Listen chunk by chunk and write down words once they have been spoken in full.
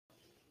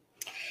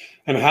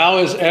And how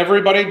is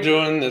everybody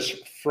doing this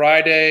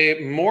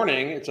Friday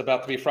morning? It's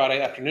about to be Friday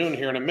afternoon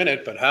here in a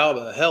minute, but how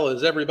the hell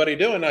is everybody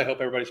doing? I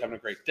hope everybody's having a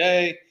great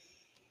day.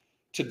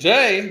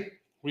 Today,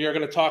 we are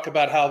going to talk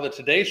about how the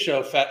Today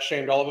Show fat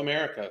shamed all of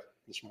America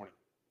this morning.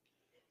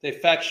 They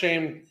fat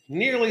shamed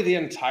nearly the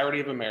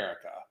entirety of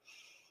America.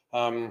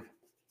 I'm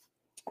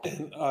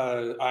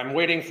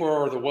waiting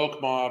for the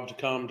woke mob to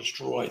come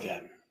destroy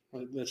them.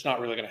 It's not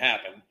really going to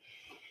happen.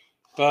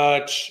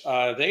 But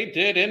they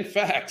did, in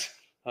fact,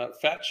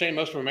 fat shame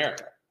most of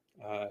America.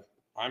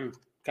 I'm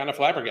kind of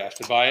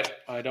flabbergasted by it.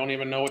 I don't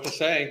even know what to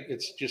say.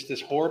 It's just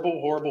this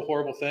horrible, horrible,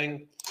 horrible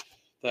thing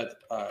that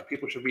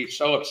people should be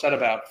so upset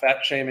about.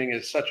 Fat shaming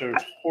is such a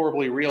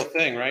horribly real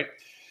thing, right?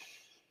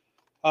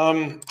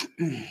 Let's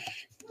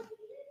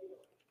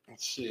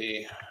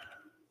see.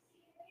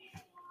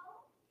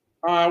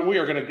 We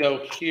are going to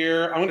go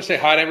here. I'm going to say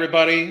hi to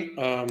everybody.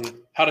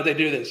 How did they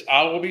do this?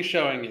 I will be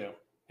showing you.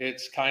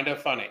 It's kind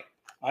of funny.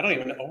 I don't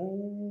even know.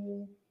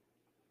 Oh,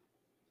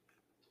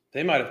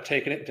 they might have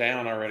taken it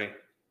down already.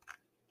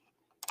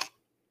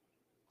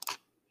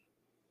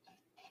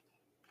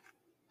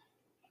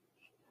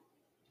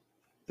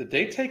 Did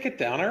they take it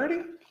down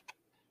already?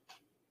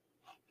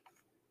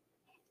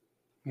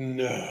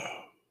 No.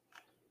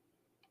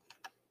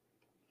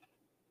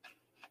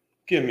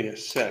 Give me a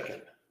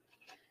second.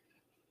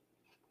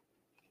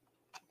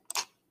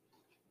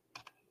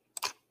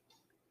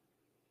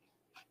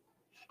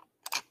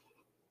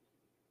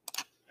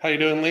 How you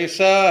doing,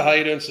 Lisa? How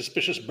you doing,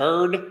 Suspicious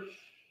Bird?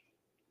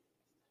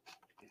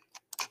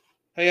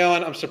 Hey,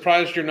 Ellen, I'm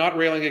surprised you're not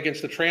railing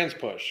against the trans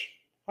push.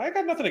 I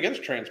got nothing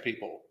against trans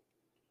people.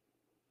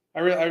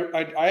 I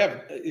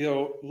have,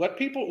 let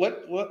people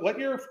let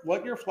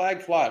your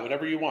flag fly,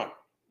 whatever you want.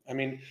 I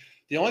mean,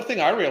 the only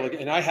thing I rail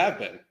against, and I have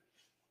been,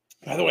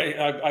 by the way,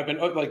 I've been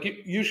like,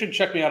 you should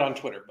check me out on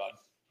Twitter, bud.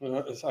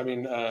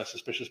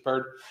 Suspicious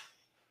Bird.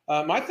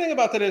 My thing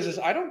about that is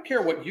I don't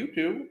care what you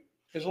do,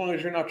 as long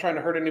as you're not trying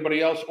to hurt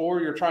anybody else or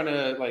you're trying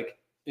to like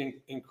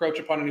encroach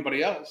upon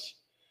anybody else.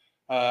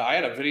 I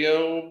had a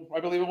video, I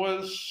believe it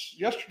was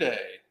yesterday,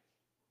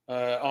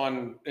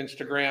 on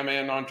Instagram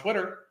and on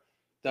Twitter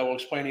that will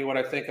explain to you what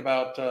I think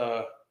about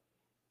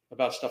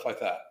stuff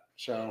like that.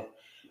 So,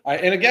 I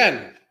really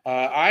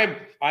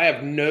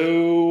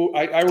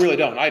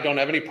don't. I don't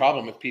have any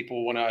problem if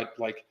people want to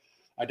like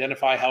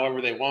identify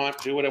however they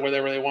want, do whatever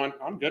they want.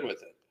 I'm good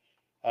with it.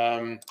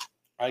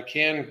 I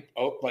can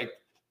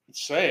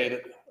say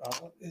that.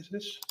 What is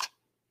this?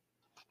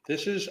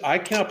 This is, I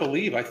can't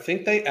believe, I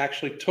think they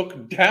actually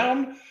took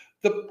down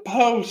the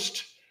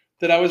post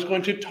that I was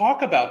going to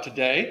talk about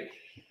today.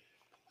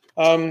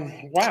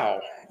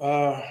 Wow.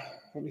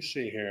 Let me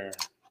see here.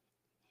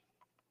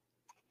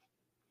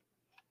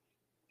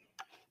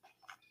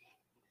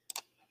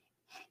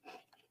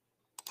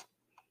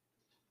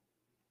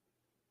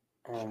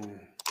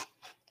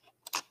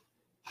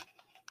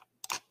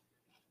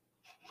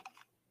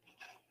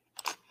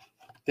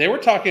 They were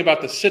talking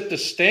about the sit to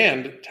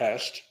stand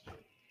test.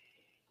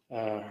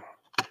 Give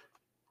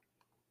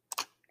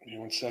me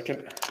 1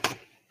 second.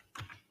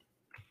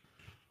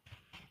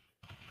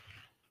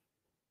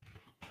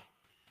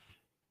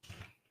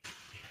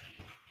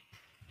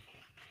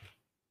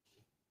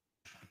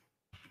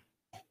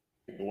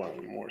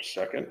 One more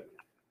second.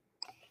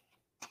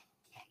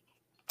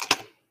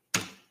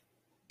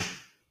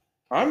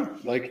 I'm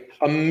like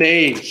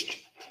amazed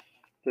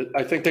that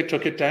I think they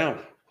took it down.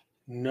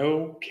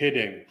 No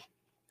kidding.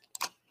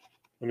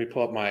 Let me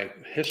pull up my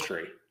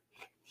history.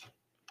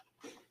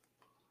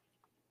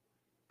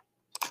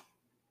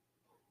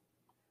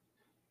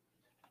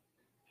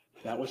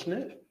 That wasn't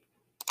it.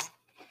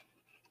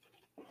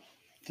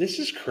 This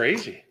is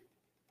crazy.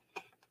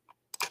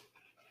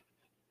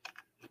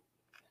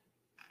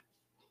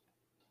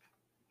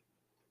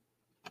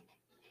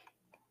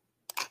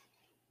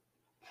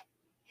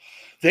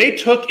 They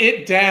took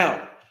it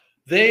down.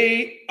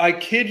 I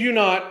kid you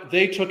not,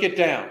 they took it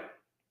down.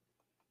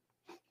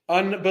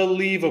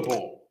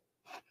 Unbelievable.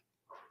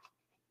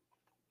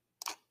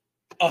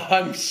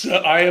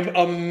 I am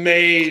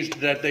amazed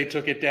that they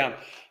took it down.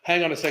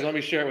 Hang on a second. Let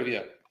me share it with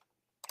you.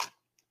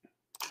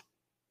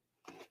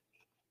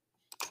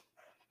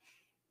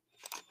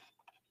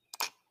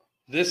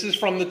 This is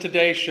from the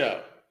Today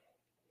Show.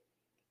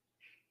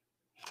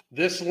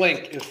 This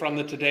link is from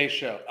the Today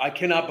Show. I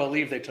cannot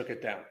believe they took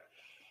it down.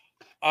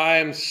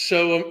 I'm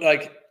so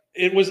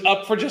it was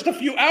up for just a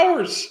few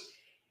hours.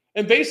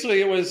 And basically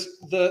it was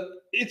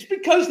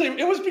because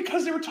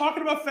they were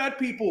talking about fat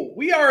people.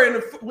 We are in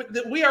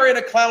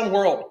a clown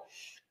world.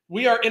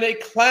 We are in a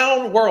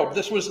clown world.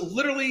 This was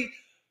literally,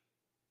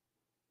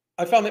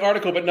 I found the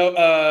article, but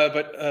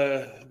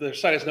the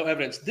site has no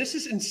evidence. This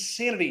is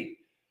insanity.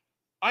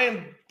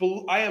 I'm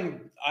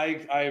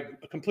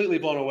completely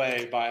blown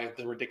away by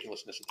the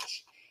ridiculousness of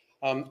this.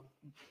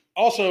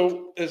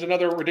 Also, as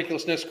another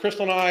ridiculousness,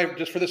 Crystal and I,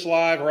 just for this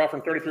live, are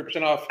offering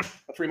 33%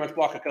 off a 3-month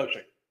block of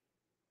coaching.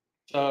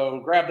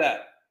 So grab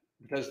that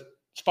because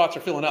spots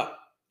are filling up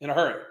in a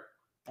hurry.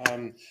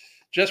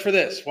 just for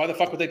this. Why the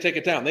fuck would they take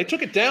it down? They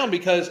took it down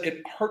because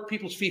it hurt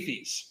people's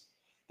fifis.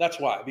 That's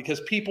why,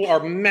 because people are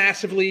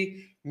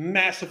massively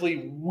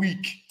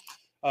weak.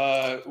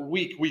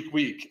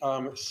 Weak.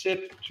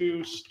 Sit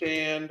to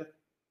stand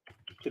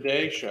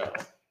Today Show.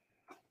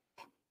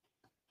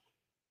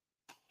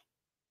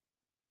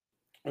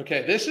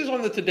 Okay, this is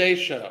on the Today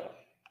Show.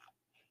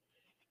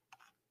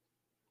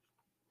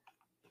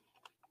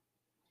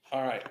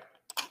 All right.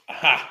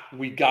 Aha,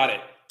 we got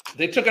it.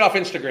 They took it off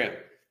Instagram.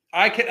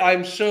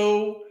 I'm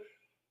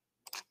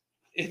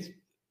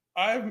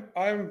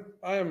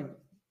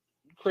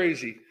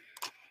crazy.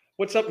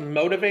 What's up,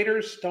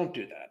 motivators? Don't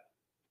do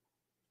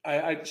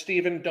that.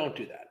 Steven, don't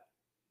do that.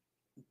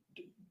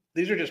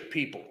 These are just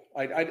people.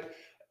 I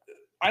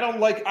don't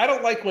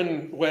like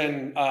when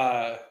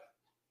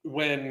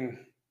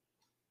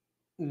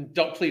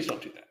please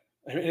don't do that.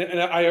 And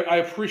I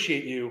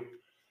appreciate you,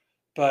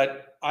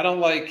 but I don't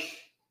like.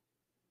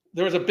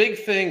 There was a big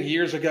thing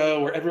years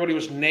ago where everybody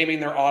was naming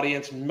their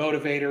audience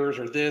motivators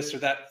or this or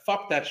that.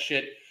 Fuck that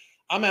shit.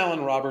 I'm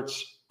Alan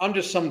Roberts. I'm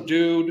just some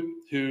dude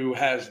who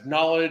has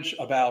knowledge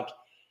about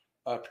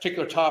a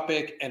particular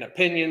topic and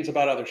opinions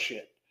about other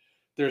shit.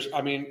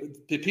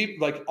 The people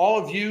like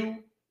all of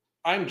you,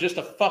 I'm just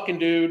a fucking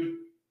dude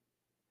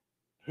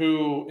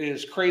who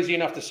is crazy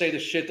enough to say the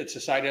shit that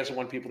society doesn't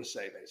want people to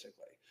say,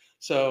 basically.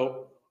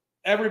 So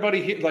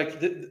everybody here, like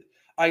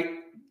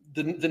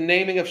the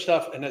naming of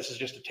stuff, and this is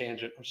just a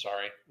tangent. I'm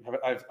sorry.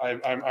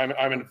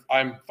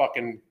 I'm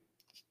fucking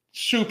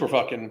super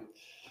fucking.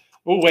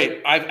 Oh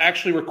wait, I've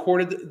actually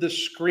recorded the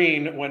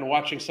screen when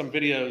watching some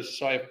videos,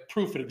 so I have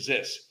proof it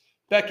exists.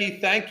 Becky,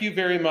 thank you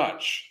very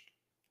much.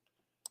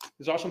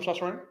 Is awesome sauce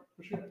around?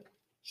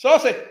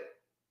 Saucy.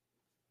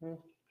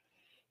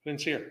 Didn't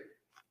see her.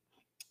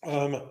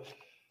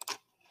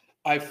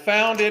 I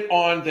found it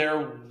on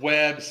their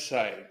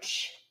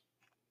website,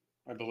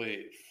 I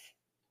believe.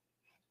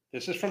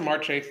 This is from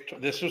March 8th.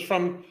 This was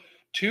from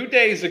 2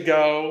 days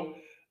ago.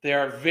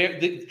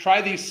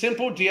 Try these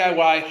simple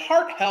DIY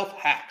heart health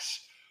hacks.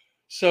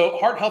 So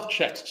heart health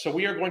checks. So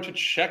we are going to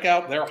check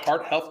out their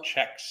heart health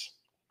checks.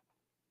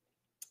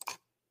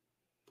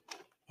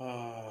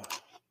 Boom.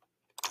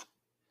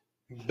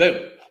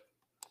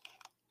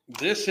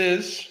 This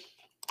is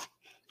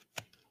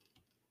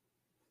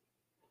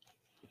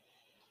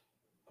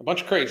a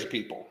bunch of crazy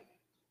people,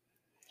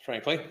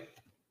 frankly.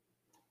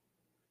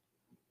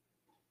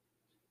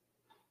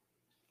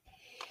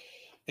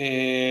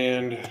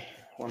 And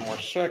one more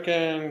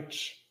second.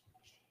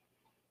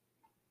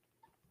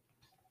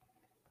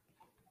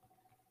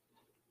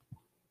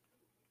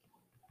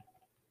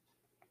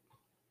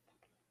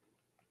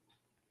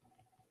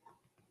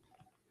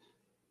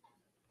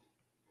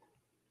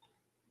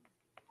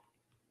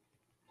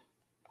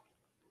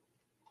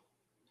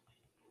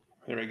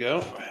 There we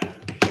go.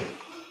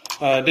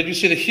 Did you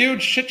see the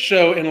huge shit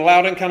show in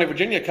Loudoun County,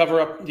 Virginia cover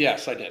up?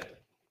 Yes, I did.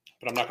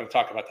 But I'm not going to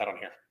talk about that on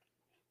here.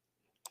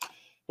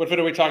 What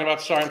video are we talking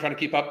about? Sorry, I'm trying to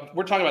keep up.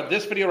 We're talking about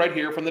this video right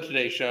here from the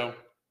Today Show.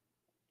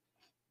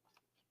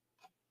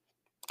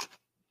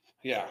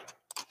 Yeah.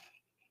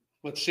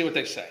 Let's see what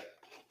they say.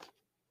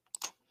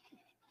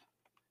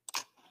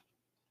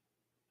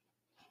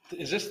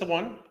 Is this the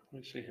one?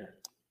 Let me see here.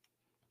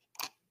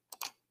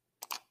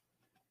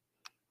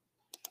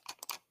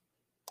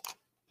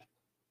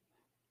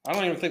 I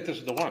don't even think this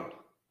is the one.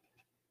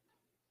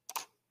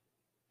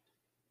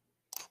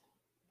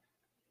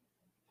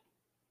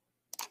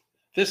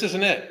 This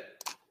isn't it.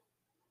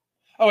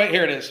 Oh, wait,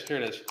 here it is. Here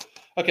it is.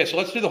 Okay, so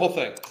let's do the whole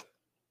thing.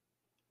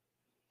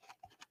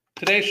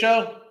 Today's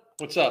show,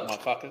 what's up,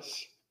 motherfuckers?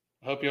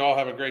 I hope you all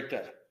have a great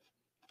day.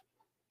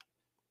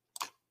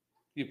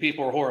 You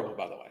people are horrible,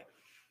 by the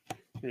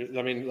way.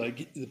 I mean,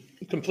 like,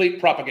 complete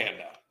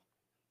propaganda.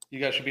 You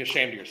guys should be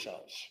ashamed of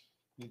yourselves.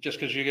 Just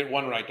because you get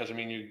one right doesn't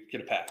mean you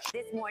get a pass.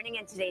 This morning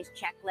in today's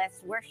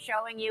checklist, we're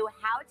showing you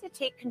how to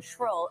take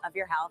control of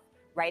your health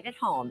right at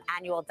home.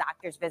 Annual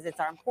doctor's visits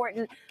are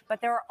important, but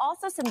there are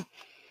also some...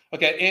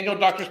 Okay, annual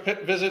doctor's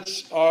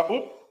visits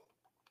are...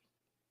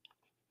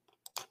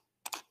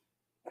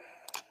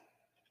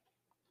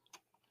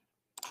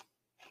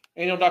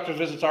 Annual doctor's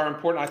visits are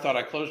important. I thought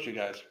I closed you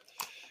guys.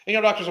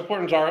 Annual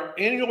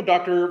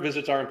doctor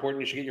visits are important.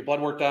 You should get your blood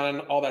work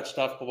done, all that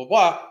stuff, blah,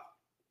 blah,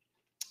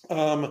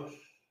 blah.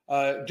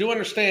 Do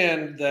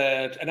understand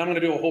that, and I'm going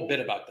to do a whole bit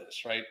about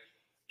this, right?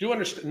 Do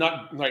understand,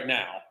 not right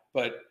now,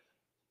 but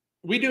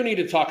we do need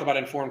to talk about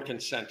informed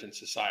consent in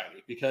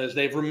society because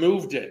they've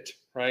removed it,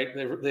 right?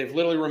 They've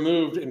literally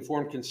removed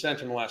informed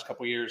consent in the last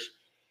couple of years.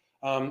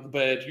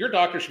 But your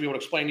doctor should be able to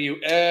explain to you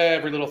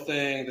every little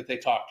thing that they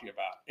talk to you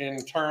about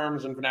in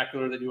terms and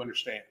vernacular that you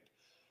understand.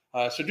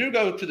 So do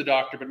go to the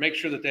doctor, but make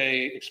sure that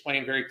they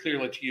explain very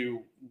clearly to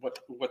you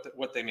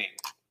what they mean.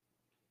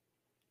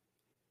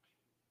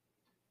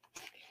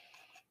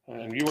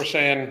 And you were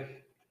saying,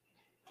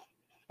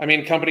 I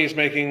mean, companies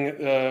making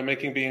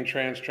being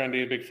trans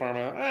trendy, big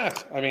pharma.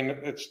 I mean,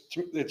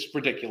 it's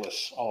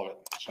ridiculous, all of it.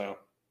 So.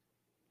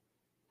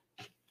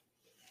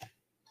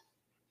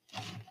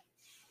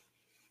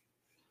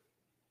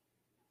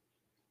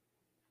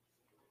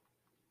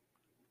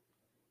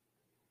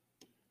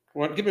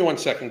 Well, give me 1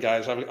 second,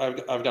 guys.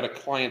 I've got a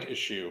client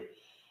issue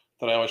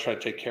that I always try to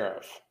take care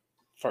of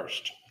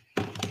first.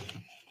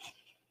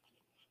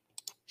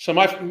 So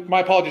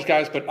my apologies,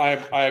 guys, but I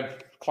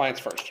have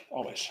clients first,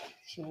 always.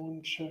 So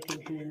 1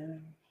 second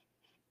here.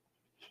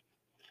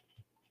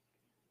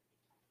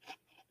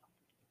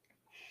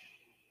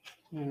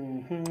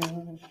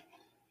 Mm-hmm.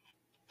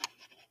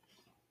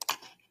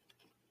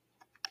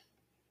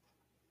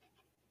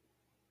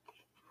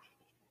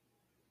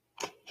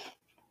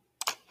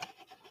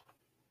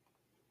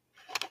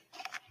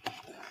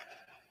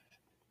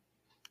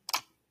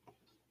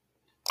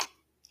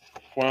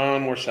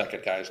 One more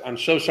second, guys. I'm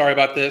so sorry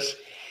about this,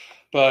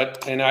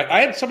 but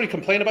I had somebody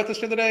complain about this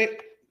the other day.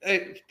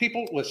 Hey,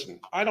 people, listen.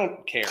 I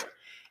don't care.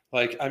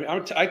 Like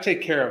I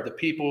take care of the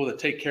people that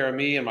take care of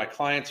me and my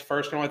clients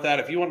first, and like that.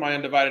 If you want my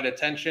undivided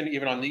attention,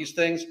 even on these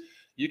things,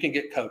 you can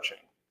get coaching.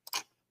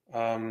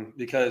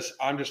 Because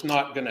I'm just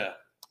not gonna,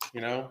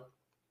 you know.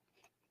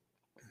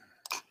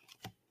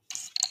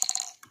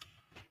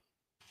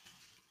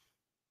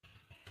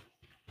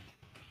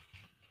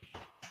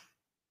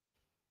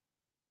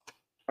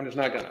 I'm just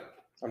not gonna.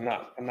 I'm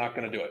not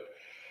gonna do it.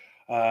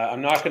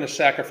 I'm not gonna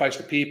sacrifice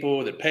the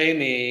people that pay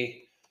me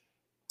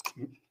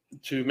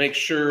to make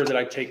sure that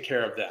I take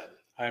care of them.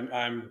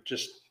 I'm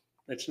just.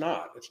 It's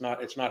not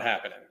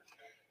happening.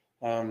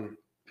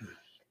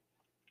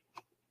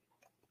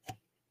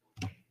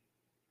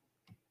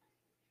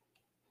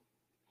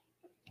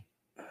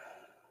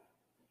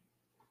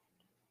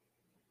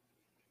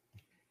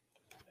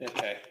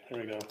 Okay, here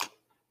we go.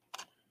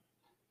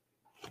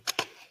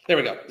 There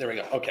we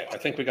go. Okay, I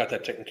think we got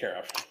that taken care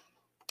of.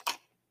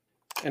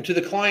 And to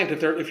the client,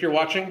 if you're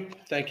watching,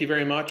 thank you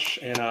very much.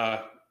 And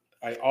I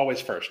always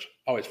first.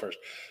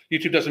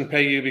 YouTube doesn't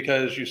pay you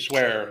because you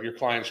swear. Your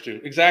clients do.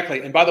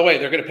 Exactly. And by the way,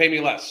 they're going to pay me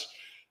less.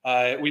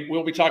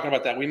 We'll be talking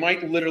about that. We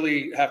might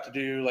literally have to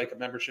do like a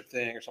membership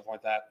thing or something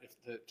like that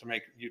to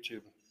make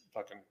YouTube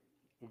fucking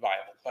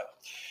viable. But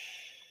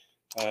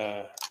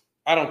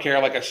I don't care,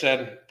 like I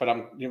said. But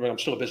I'm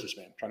still a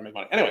businessman trying to make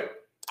money. Anyway.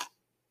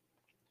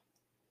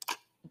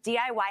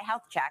 DIY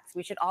health checks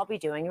we should all be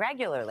doing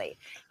regularly.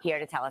 Here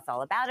to tell us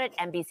all about it,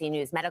 NBC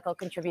News medical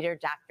contributor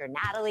Dr.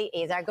 Natalie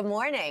Azar. Good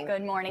morning.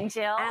 Good morning,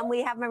 Jill. And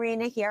we have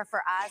Marina here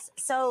for us.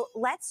 So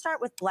let's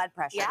start with blood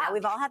pressure. Yeah. Now,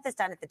 we've all had this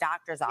done at the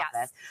doctor's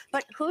office,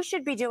 but who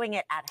should be doing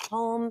it at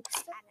home? And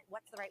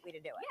what's the right way to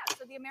do it? Yeah,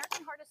 so the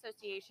American Heart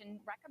Association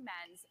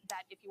recommends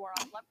that if you are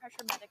on blood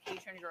pressure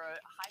medication, you're a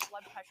high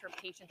blood pressure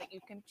patient, that you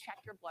can check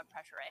your blood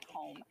pressure at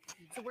home.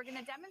 So we're going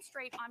to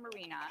demonstrate on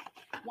Marina.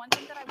 One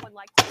thing that I would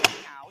like to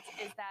point out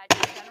is that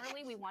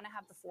generally we want to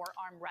have the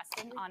forearm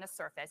resting on a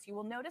surface. You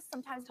will notice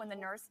sometimes when the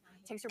nurse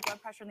takes your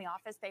blood pressure in the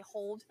office, they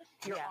hold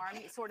your arm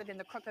sort of in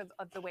the crook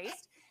of the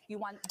waist. You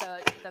want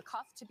the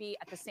cuff to be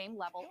at the same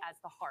level as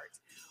the heart.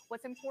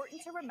 What's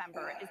important to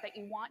remember is that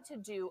you want to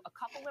do a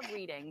couple of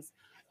readings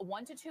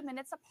 1 to 2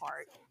 minutes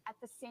apart at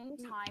the same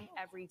time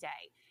every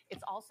day.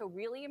 It's also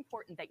really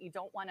important that you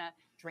don't want to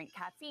drink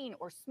caffeine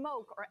or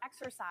smoke or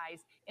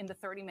exercise in the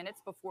 30 minutes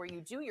before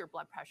you do your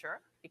blood pressure,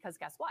 because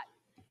guess what?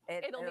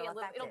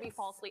 It'll be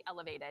falsely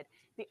elevated.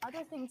 The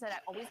other things that I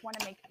always want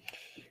to make.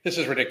 This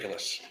is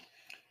ridiculous.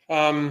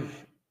 Let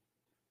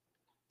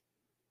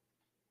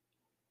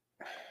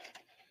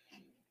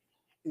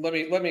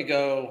me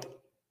go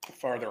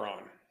farther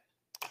on.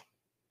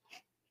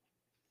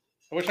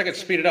 I wish I could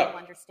speed it up.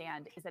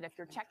 Understand is that if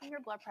you're checking your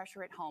blood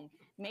pressure at home,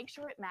 make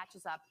sure it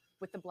matches up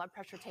with the blood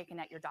pressure taken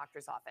at your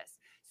doctor's office.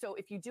 So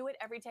if you do it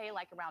every day,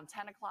 like around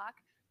 10 o'clock,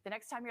 the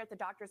next time you're at the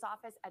doctor's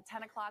office at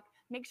 10 o'clock,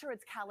 make sure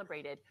it's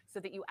calibrated so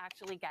that you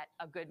actually get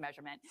a good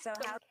measurement.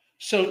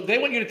 So they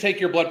want you to take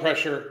your blood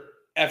pressure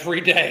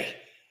every day.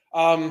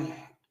 No.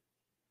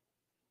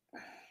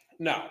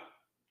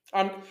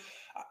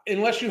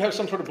 Unless you have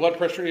some sort of blood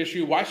pressure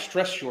issue, why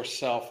stress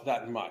yourself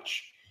that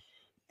much?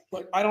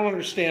 Like, I don't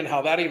understand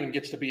how that even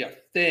gets to be a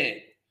thing.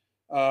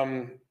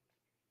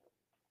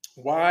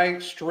 Why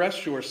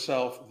stress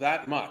yourself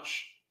that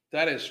much?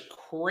 That is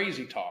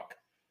crazy talk,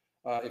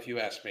 if you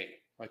ask me.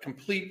 Like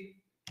complete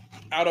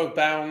out of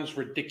bounds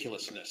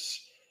ridiculousness.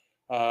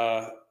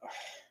 I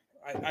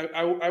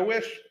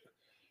wish.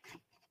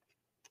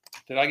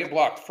 Did I get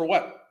blocked for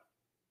what?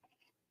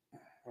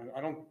 I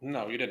don't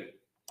know. You didn't.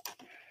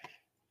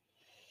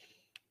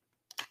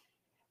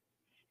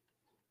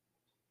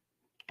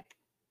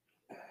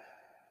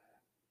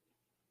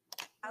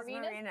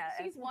 Marina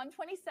sees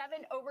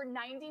 127 over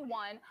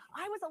 91.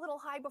 I was a little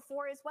high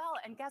before as well.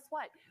 And guess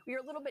what?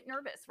 You're a little bit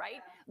nervous, right?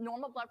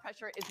 Normal blood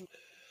pressure is.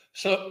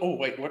 So, oh,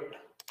 wait, what?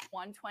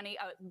 120,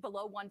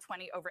 below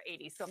 120 over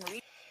 80. So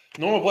Marina.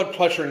 Normal blood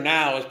pressure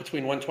now is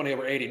between 120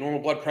 over 80. Normal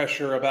blood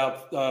pressure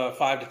about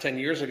 5 to 10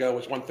 years ago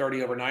was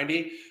 130 over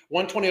 90.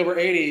 120 over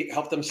 80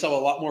 helped them sell a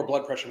lot more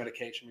blood pressure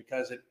medication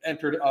because it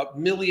entered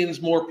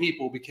millions more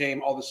people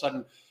became all of a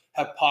sudden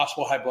have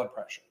possible high blood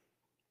pressure.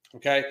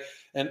 Okay.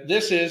 And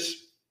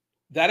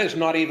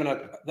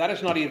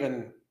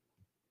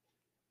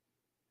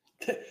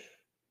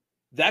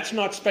that's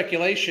not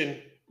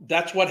speculation.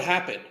 That's what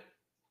happened.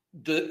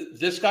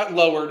 This got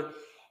lowered.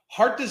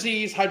 heart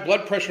disease, high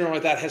blood pressure, and all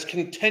like that has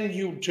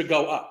continued to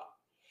go up.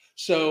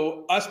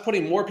 So us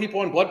putting more people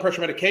on blood pressure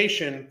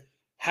medication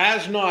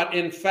has not,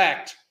 in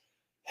fact,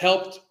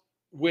 helped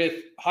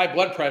with high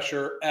blood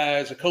pressure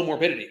as a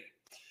comorbidity.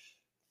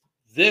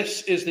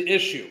 This is the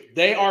issue.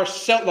 They are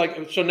so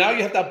now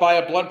you have to buy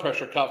a blood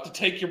pressure cuff to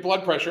take your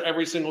blood pressure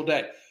every single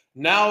day.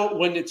 Now,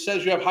 when it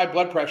says you have high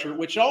blood pressure,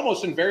 which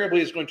almost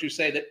invariably is going to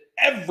say that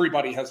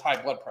everybody has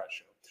high blood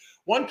pressure,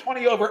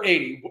 120 over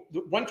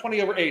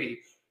 80,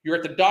 you're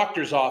at the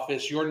doctor's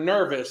office, you're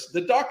nervous.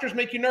 The doctors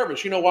make you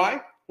nervous. You know why?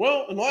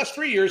 Well, in the last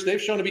 3 years,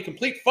 they've shown to be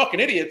complete fucking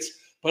idiots.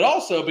 But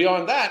also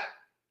beyond that,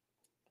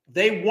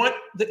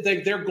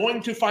 they're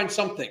going to find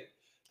something.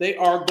 They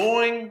are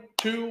going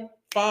to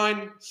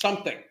find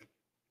something,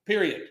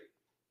 period.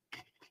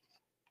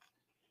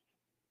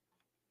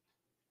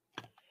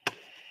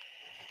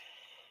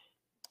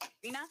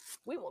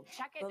 We will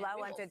check it. Did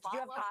you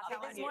have coffee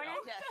this morning?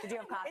 Did you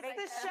have coffee?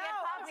 It's the show.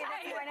 This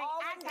morning.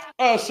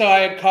 Oh, so I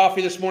had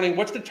coffee this morning.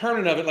 What's the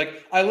turn of it?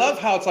 Like, I love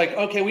how it's like,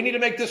 okay, we need to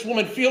make this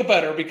woman feel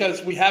better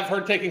because we have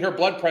her taking her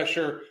blood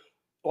pressure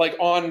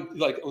on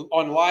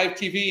live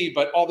TV,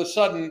 but all of a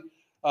sudden,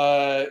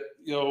 but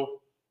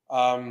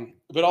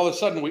all of a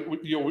sudden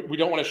we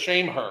don't want to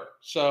shame her.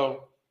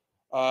 So,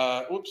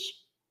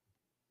 whoops.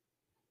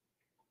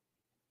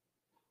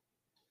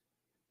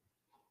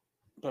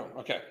 Boom.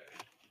 Okay.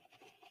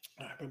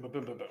 All right, boom, boom,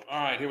 boom, boom, boom.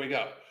 All right, here we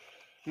go.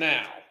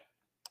 Now.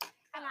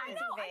 I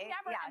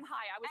never am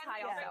high. I was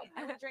high also.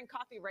 And we drink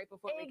coffee right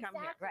before we come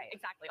here. Right.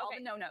 Exactly. All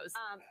the no-nos.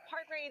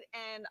 Heart rate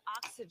and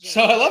oxygen.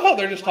 So I love how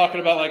they're just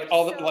talking about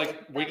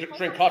we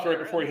drink coffee right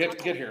before we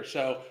get here.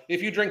 So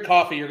if you drink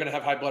coffee, you're going to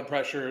have high blood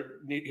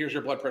pressure. Here's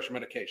your blood pressure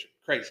medication.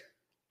 Crazy.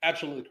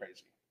 Absolutely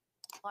crazy.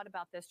 A lot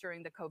about this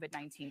during the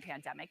COVID-19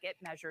 pandemic. It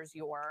measures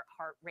your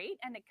heart rate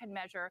and it can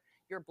measure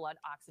your blood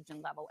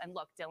oxygen level. And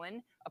look,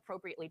 Dylan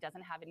appropriately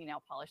doesn't have any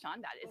nail polish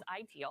on. That is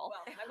ideal.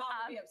 Well, my mom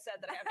would be upset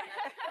that I haven't.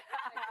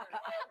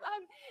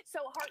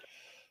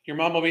 Your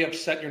mom will be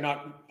upset you're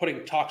not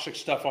putting toxic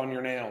stuff on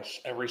your nails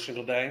every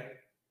single day.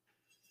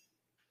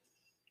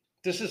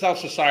 This is how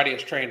society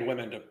has trained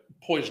women to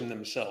poison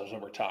themselves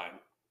over time.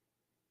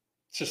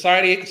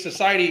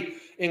 Society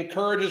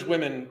encourages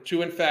women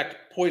to, in fact,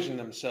 poison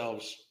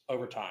themselves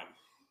over time.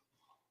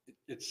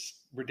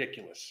 It's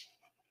ridiculous.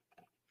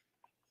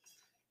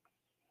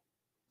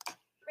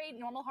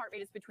 Normal heart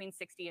rate is between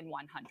 60 and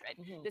 100.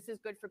 Mm-hmm. This is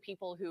good for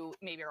people who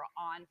maybe are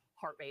on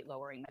heart rate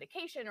lowering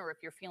medication, or if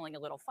you're feeling a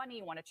little funny,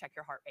 you want to check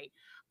your heart rate.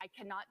 I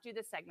cannot do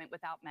this segment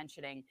without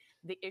mentioning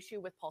the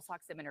issue with pulse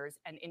oximeters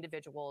and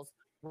individuals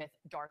with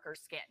darker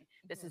skin.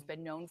 This has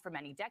been known for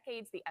many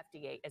decades. The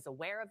FDA is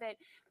aware of it.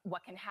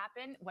 What can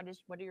happen? What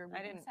are your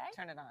I didn't say?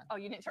 Turn it on. Oh,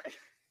 you didn't turn it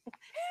on.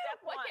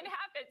 What can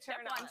happen?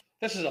 Turn on.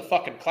 This is a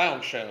fucking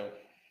clown show.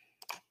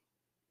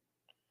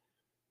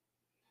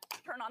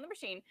 Turn on the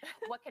machine.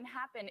 What can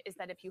happen is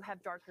that if you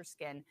have darker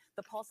skin,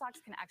 the pulse ox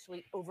can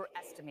actually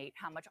overestimate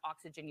how much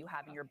oxygen you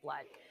have in your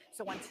blood.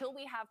 So until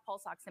we have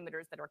pulse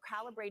oximeters that are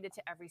calibrated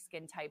to every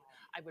skin type,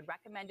 I would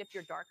recommend if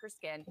you're darker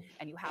skin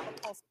and you have a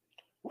pulse.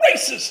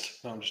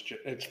 Racist! No, I'm just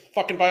kidding. It's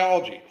fucking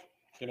biology,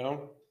 you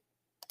know?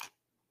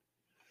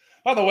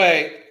 By the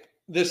way,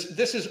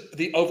 this is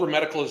the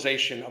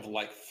over-medicalization of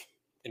life,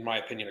 in my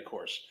opinion, of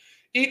course.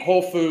 Eat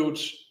whole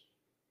foods,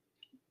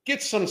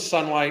 get some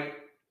sunlight,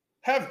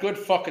 have good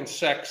fucking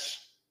sex,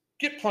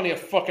 get plenty of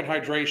fucking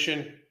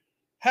hydration,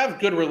 have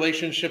good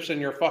relationships in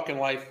your fucking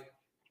life,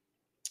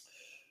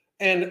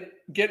 and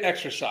get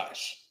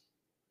exercise.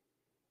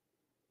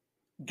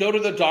 Go to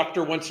the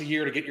doctor once a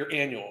year to get your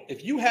annual.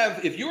 If you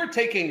are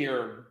taking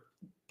your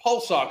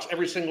pulse ox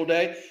every single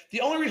day,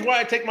 the only reason why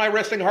I take my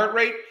resting heart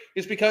rate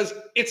is because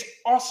it's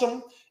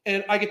awesome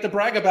and I get to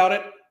brag about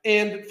it.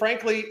 And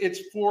frankly, it's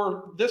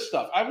for this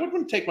stuff. I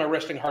wouldn't take my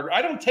resting heart rate.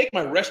 I don't take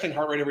my resting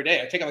heart rate every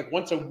day. I take it like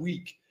once a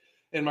week.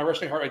 And my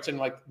resting heart rate's in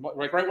right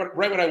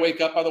when I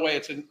wake up. By the way,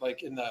 it's in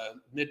the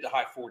mid to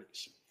high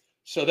 40s.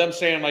 So them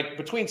saying like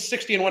between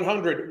 60 and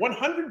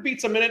 100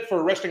 beats a minute for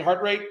a resting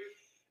heart rate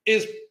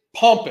is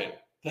pumping.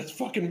 That's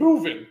fucking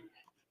moving.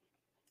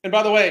 And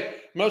by the way,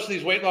 most of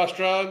these weight loss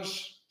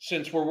drugs,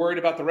 since we're worried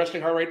about the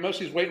resting heart rate,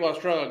 most of these weight loss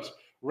drugs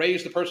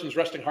raise the person's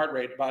resting heart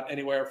rate about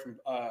anywhere from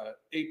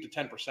 8 to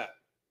 10%.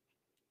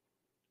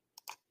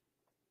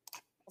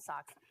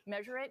 Socks.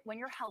 Measure it when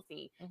you're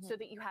healthy so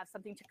that you have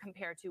something to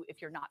compare to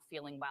if you're not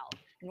feeling well.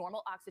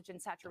 Normal oxygen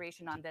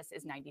saturation on this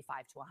is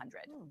 95 to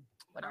 100.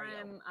 What are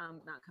you?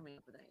 I'm not coming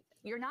up with anything.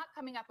 You're not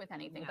coming up with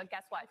anything, but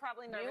guess what? I'm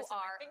probably nervous. You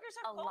are my fingers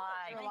are cold.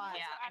 alive.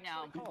 Yeah, I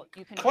know. Cold.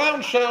 You can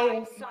Clown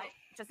show. So,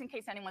 just in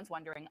case anyone's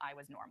wondering, I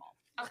was normal.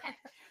 Okay.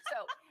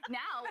 So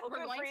now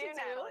we're going to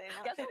do.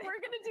 Guess what we're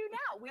going to do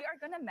now? We are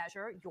going to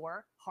measure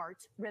your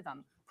heart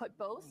rhythm. Put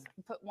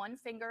one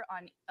finger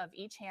of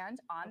each hand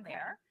on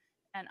there.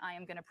 And I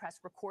am going to press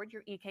record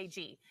your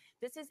EKG.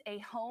 This is a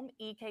home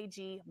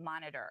EKG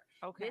monitor.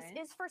 Okay. This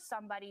is for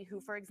somebody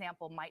who, for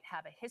example, might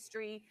have a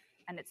history,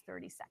 and it's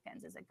 30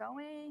 seconds. Is it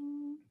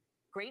going?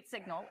 Great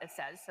signal, it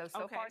says. So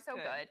Okay, far, so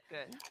good.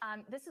 Good.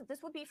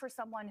 This would be for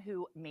someone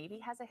who maybe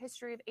has a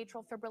history of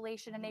atrial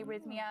fibrillation and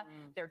arrhythmia.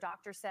 Their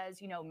doctor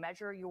says,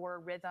 measure your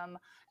rhythm.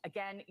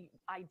 Again,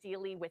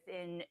 ideally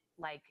within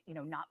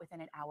not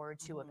within an hour or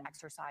two of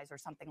exercise or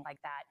something like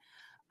that.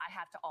 I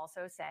have to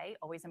also say,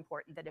 always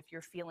important that if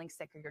you're feeling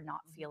sick or you're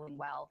not feeling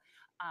well,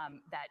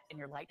 that and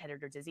you're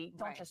lightheaded or dizzy,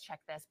 don't just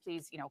check this.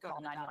 Please, call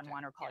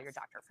 911 or call your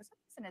doctor. For some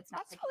reason, it's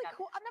not. That's really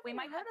cool. I've never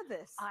even heard of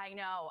this. I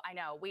know. I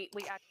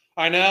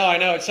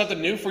know. It's something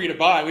new for you to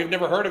buy. We've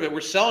never heard of it. We're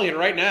selling it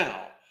right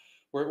now.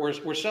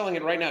 We're selling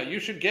it right now.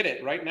 You should get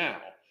it right now,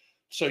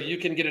 so you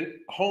can get a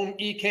home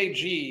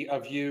EKG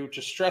of you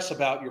to stress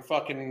about your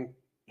fucking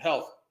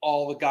health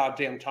all the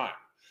goddamn time.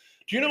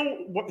 Do you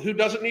know who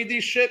doesn't need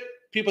these shit?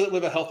 People that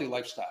live a healthy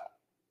lifestyle.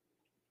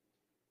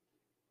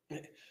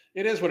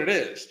 It is what it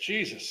is.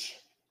 Jesus.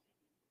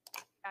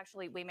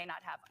 Actually, we may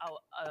not have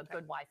a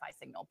good Wi-Fi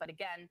signal, but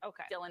again,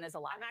 Dylan is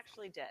alive. I'm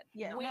actually dead.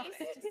 Yeah. Waist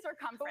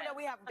circumference. But no,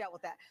 we haven't dealt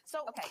with that.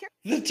 So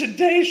The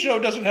Today Show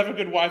doesn't have a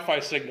good Wi-Fi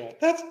signal.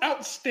 That's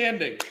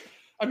outstanding.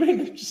 I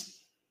mean,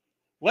 just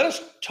let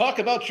us talk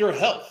about your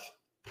health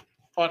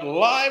on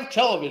live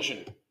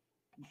television.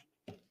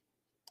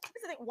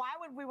 why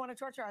would we want to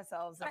torture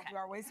ourselves if we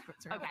are waist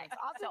circumference? Okay.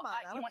 I'll do mine.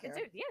 I don't care.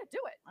 Do it.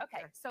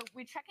 Okay. So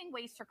we're checking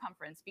waist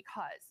circumference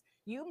because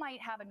you might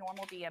have a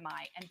normal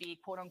BMI and be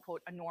quote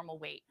unquote a normal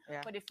weight.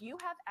 Yeah. But if you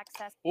have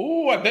excess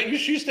Oh, I bet you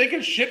she's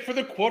taking shit for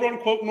the quote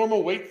unquote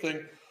normal weight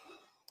thing.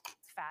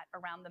 fat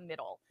around the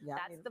middle,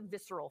 that's the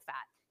visceral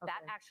fat.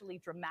 That actually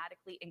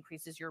dramatically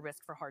increases your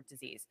risk for heart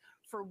disease.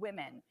 For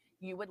women,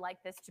 you would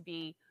like this to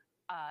be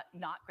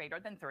not greater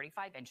than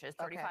 35 inches.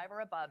 35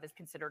 or above is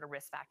considered a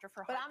risk factor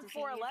for heart disease.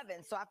 But I'm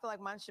 4'11", so I feel like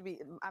mine should be,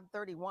 I'm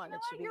 31. You know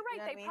what? You're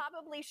right. They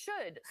probably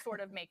should sort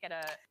of make it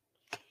a...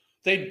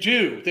 They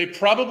do. They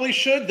probably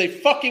should. They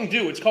fucking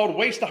do. It's called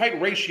waist to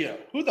height ratio.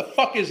 Who the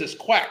fuck is this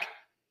quack?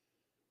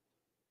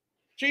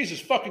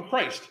 Jesus fucking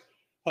Christ.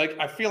 Like,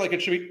 I feel like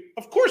it should be.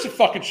 Of course it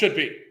fucking should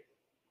be.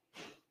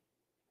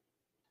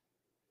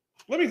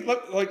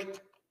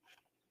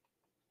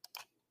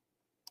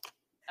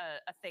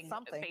 A thing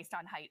based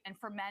on height. And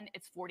for men,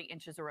 it's 40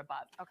 inches or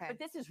above. Okay. But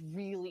this is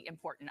really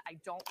important. I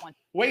don't want...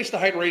 Waist to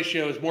height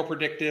ratio is more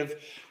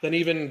predictive than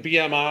even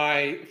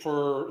BMI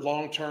for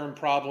long-term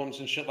problems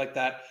and shit like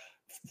that.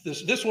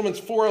 This woman's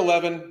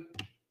 4'11".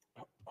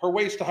 Her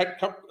waist to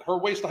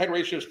height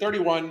ratio is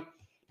 31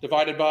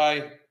 divided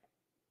by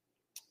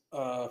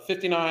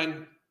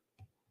 59.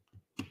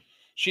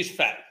 She's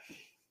fat.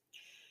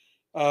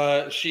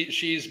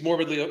 She's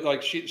morbidly,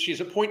 like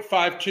she's at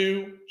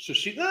 0.52. So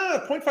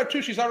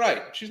 0.52, she's all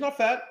right. She's not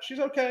fat. She's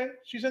okay.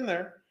 She's in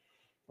there.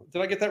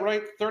 Did I get that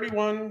right?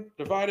 31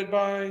 divided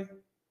by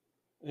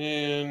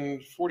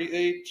and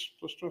 48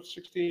 plus 12,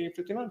 60,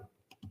 59.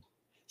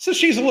 So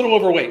she's a little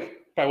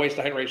overweight by waist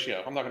to height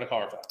ratio. I'm not going to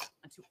call her fat.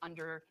 To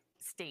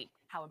understate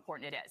how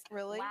important it is.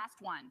 Really?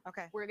 Last one.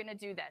 Okay. We're going to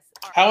do this.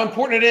 How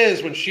important it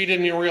is when she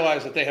didn't even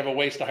realize that they have a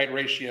waist to height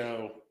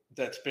ratio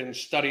that's been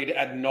studied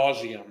ad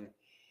nauseum.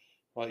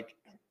 Like,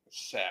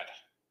 it's sad.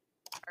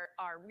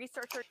 Our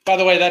researchers. By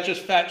the way, that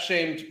just fat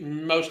shamed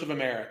most of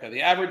America.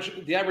 The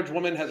average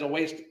woman has a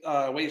waist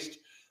of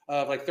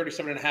like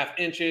 37.5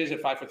 inches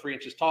at 5'3"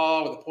 inches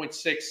tall with a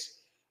 0.6.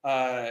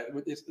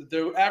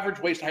 The average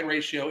waist height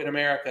ratio in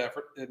America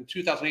in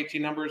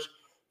 2018 numbers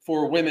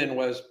for women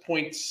was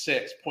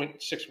 0.6,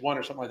 0.61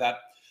 or something like that.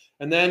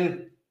 And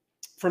then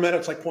for men,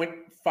 it's like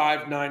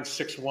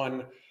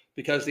 0.5961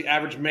 because the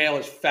average male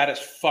is fat as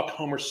fuck,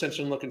 Homer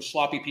Simpson looking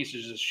sloppy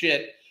pieces of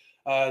shit.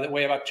 That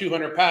weigh about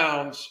 200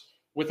 pounds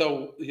with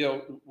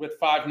with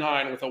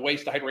 5'9" with a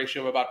waist to height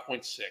ratio of about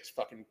 0.6.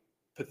 Fucking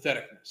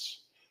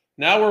patheticness.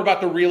 Now we're about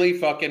to really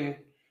fucking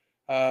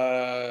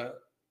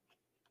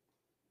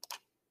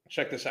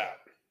check this out.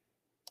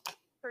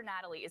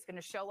 Natalie is going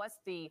to show us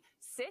the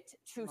sit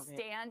to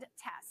stand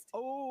test.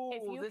 Oh,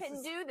 if you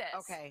can do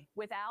this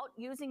without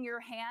using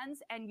your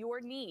hands and your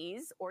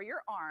knees or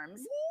your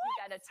arms, you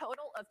get a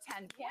total of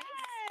 10 points. Yay!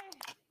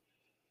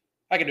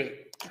 I can do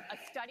it. A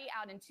study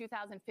out in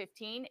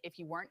 2015, if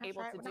you weren't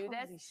able to do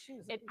this,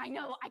 I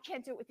know, I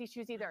can't do it with these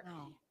shoes either.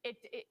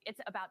 It's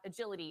about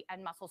agility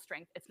and muscle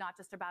strength. It's not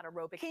just about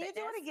aerobic fitness. Can you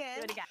do it again?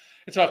 Do it again.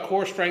 It's about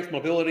core strength,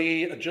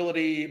 mobility,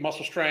 agility,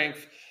 muscle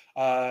strength,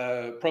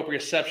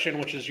 proprioception,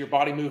 which is your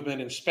body movement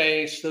in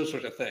space, those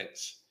sorts of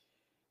things.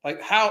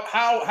 Like how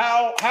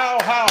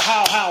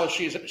is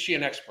she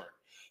an expert?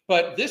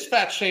 But this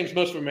fat shames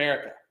most of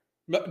America.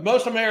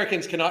 Most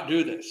Americans cannot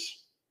do this.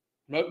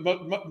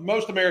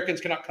 Most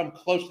Americans cannot come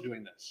close to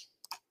doing this.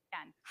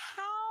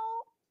 How?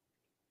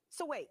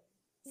 So wait.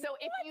 So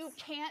if you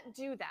can't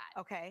do that,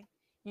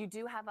 you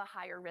do have a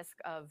higher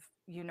risk of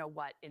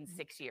in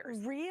 6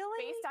 years.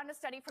 Really? Based on a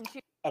study from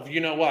Of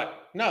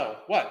what? No,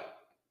 what?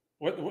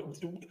 What?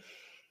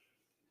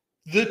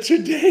 The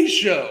Today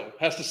Show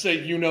has to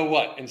say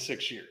what in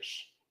 6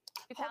 years.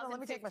 Hold on,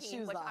 let me take my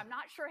shoes off. I'm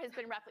not sure has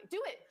been replicated.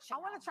 Do it. I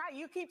want to try.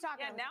 You keep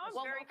talking. Yeah, now I'm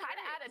very kind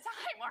of out of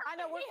time. I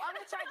know. I'm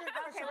going to try to.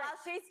 Okay, well,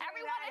 she's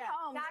everyone at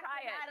home,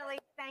 try it. Natalie,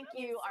 Thank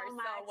You you, are so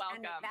so much. And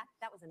welcome.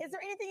 that was amazing. Is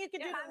there anything you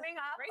could do coming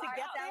up Great to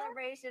job. get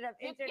celebration of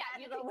You can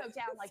International go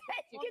down like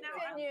this. You can go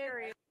down.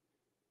 Continue.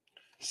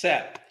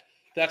 Sad.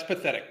 That's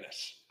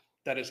patheticness.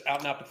 That is out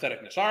and out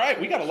patheticness. All right,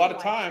 we got a lot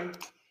of time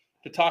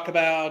to talk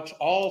about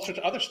all sorts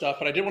of other stuff,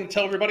 but I did want to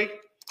tell everybody,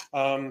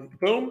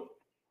 boom,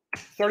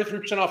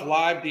 33% off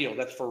live deal.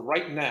 That's for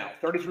right now.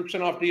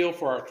 33% off deal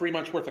for our 3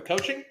 months worth of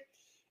coaching,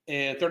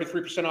 and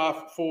 33%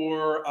 off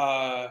for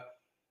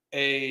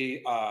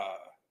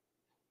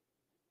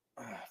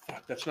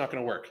fuck, that's not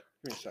going to work.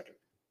 Give me a second.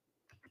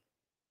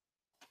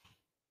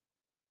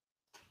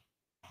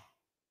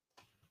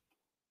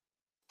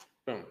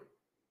 Boom.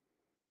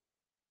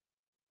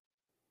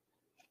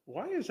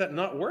 Why is that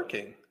not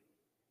working?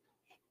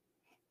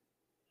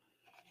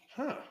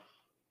 Huh.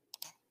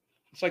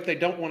 It's like they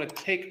don't want to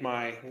take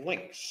my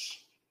links.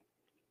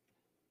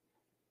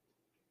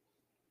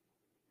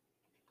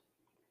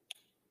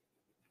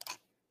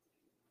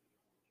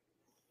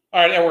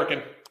 All right, they're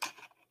working.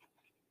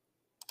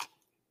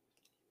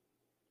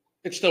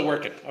 It's still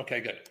working. Okay,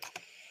 good.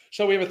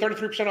 So we have a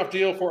 33% off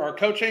deal for our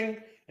coaching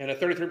and a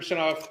 33%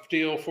 off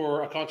deal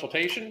for a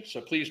consultation.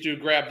 So please do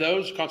grab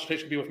those.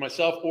 Consultation can be with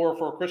myself or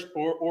for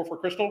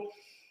Crystal.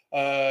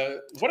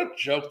 What a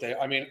joke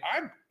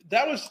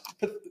that was,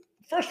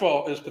 first of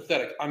all, it was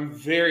pathetic. I'm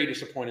very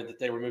disappointed that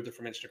they removed it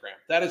from Instagram.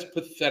 That is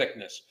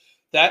patheticness.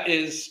 That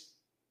is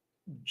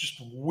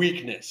just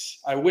weakness.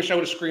 I wish I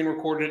would have screen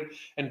recorded it.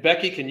 And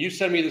Becky, can you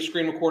send me the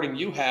screen recording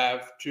you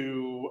have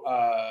to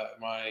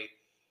my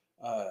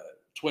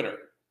Twitter,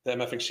 the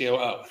MFing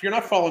COO? If you're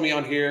not following me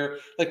on here,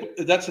 like,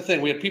 that's the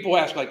thing. We had people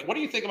ask, like, what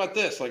do you think about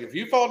this? Like, if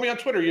you followed me on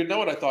Twitter, you'd know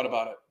what I thought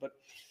about it. But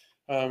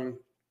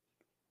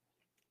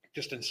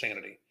just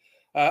insanity.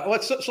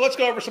 Let's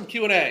go over some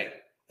Q&A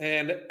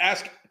and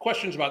ask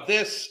questions about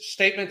this,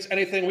 statements,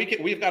 anything.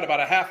 We've got about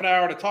a half an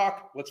hour to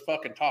talk. Let's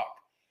fucking talk.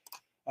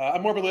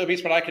 I'm morbidly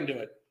obese, but I can do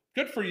it.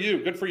 Good for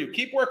you. Good for you.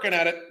 Keep working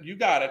at it. You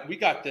got it. We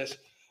got this.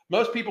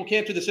 Most people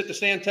can't do the sit to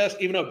stand test,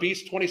 even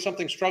obese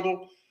 20-something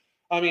struggle.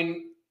 I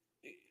mean,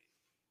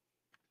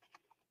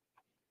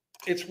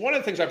 it's one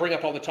of the things I bring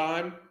up all the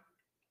time.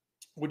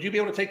 Would you be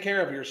able to take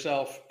care of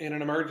yourself in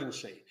an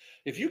emergency?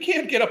 If you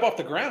can't get up off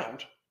the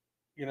ground,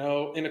 in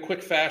a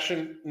quick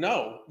fashion,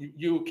 no,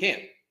 you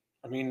can't.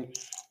 I mean,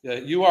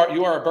 you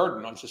are a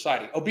burden on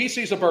society.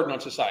 Obesity is a burden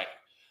on society.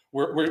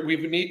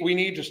 We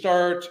need to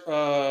start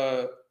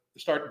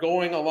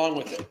going along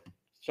with it.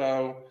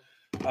 So,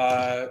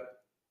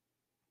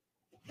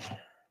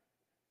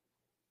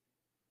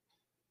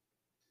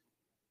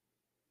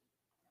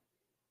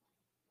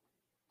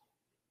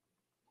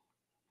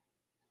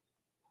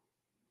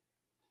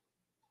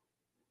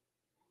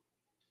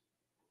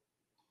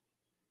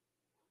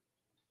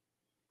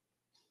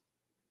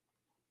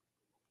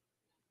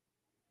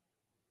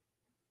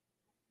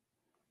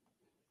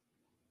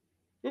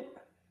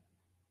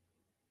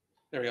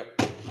 there we go.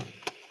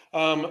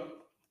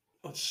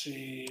 Let's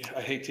see.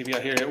 I hate TV.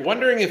 I hear it.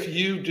 Wondering if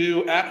you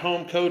do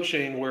at-home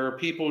coaching where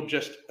people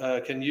just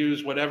can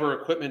use whatever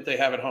equipment they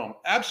have at home.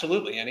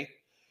 Absolutely, Annie.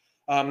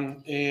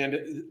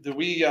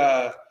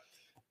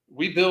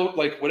 We build,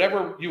 like,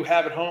 whatever you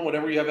have at home,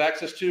 whatever you have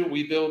access to.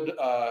 We build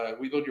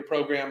your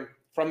program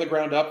from the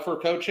ground up for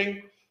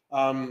coaching.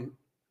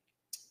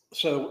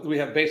 So we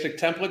have basic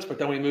templates, but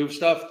then we move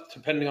stuff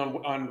depending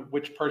on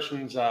which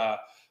person's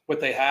what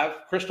they have.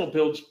 Crystal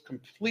builds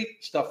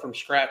complete stuff from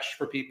scratch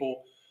for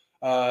people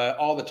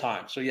all the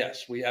time. So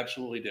yes, we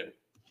absolutely do.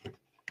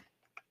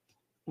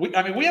 We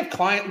have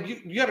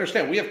clients. You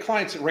understand? We have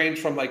clients that range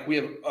from, like, we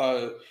have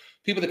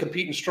people that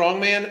compete in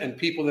strongman and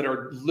people that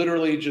are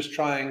literally just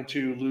trying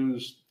to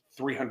lose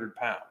 300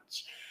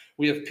 pounds.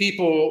 We have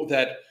people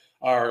that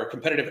are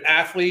competitive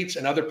athletes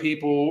and other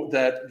people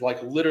that,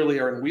 like, literally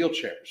are in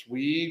wheelchairs.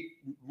 We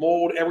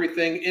mold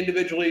everything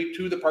individually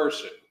to the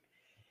person.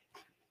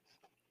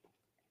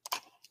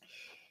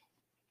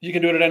 You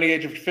can do it at any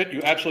age if you fit.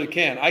 You absolutely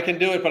can. I can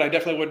do it, but I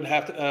definitely wouldn't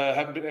have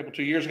been able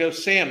to years ago.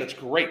 Sam, that's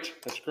great.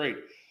 That's great.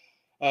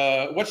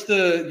 What's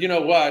the,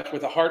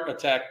 with a heart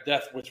attack,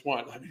 death, which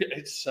one? I mean,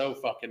 it's so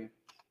fucking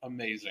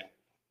amazing.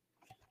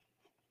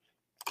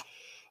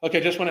 Okay,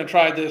 just went and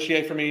tried this.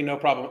 Yay for me, no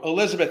problem.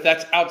 Elizabeth,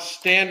 that's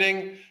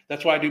outstanding.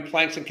 That's why I do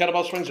planks and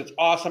kettlebell swings. It's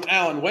awesome.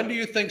 Alan, when do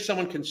you think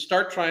someone can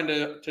start trying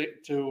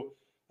to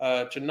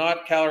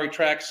not calorie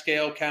track,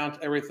 scale, count,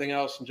 everything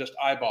else, and just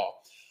eyeball?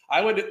 I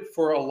would,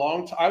 for a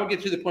long time, I would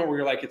get to the point where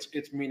you're like,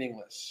 it's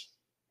meaningless.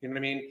 You know what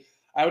I mean?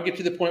 I would get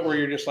to the point where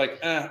you're just like,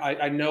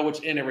 I know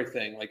what's in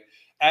everything. Like,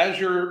 as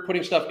you're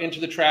putting stuff into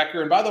the tracker,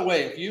 and by the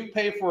way, if you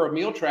pay for a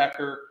meal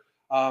tracker,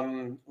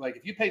 like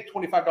if you pay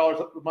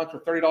 $25 a month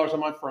or $30 a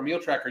month for a meal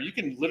tracker, you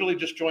can literally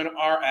just join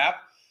our app.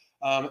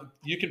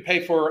 You can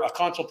pay for a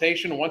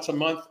consultation once a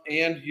month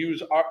and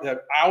use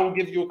I will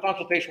give you a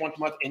consultation once a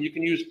month, and you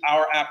can use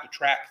our app to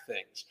track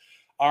things.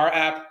 Our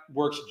app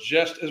works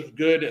just as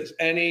good as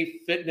any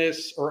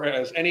fitness or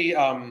as any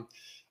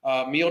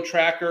meal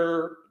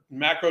tracker,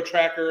 macro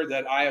tracker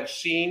that I have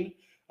seen.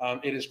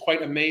 It is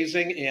quite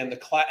amazing, and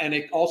and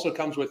it also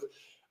comes with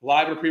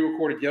live or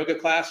pre-recorded yoga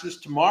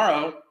classes.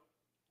 Tomorrow,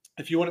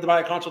 If you wanted to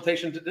buy a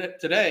consultation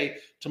today,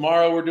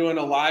 tomorrow we're doing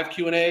a live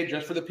Q&A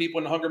just for the people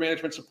in the hunger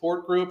management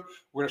support group.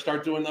 We're going to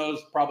start doing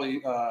those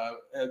probably a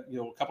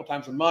couple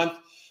times a month.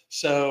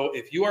 So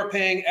if you are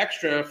paying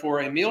extra for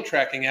a meal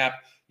tracking app,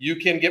 you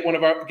can get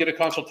a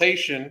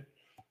consultation.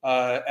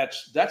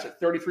 That's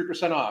at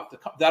 33% off.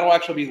 That'll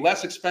actually be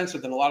less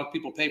expensive than a lot of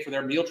people pay for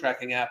their meal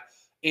tracking app.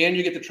 And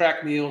you get to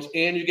track meals,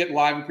 and you get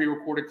live and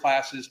pre-recorded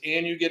classes,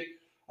 and you get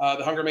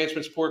the hunger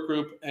management support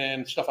group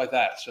and stuff like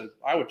that. So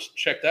I would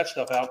check that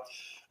stuff out.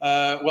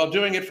 While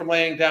doing it from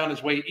laying down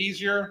is way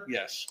easier.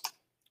 Yes.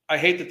 I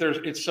hate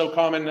that it's so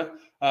common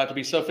to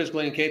be so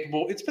physically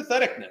incapable. It's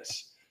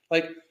patheticness.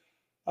 Like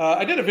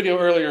I did a video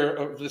earlier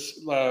of this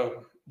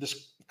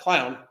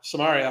clown,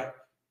 Samaria,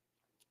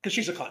 because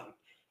she's a clown.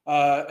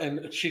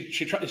 And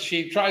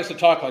she tries to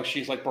talk like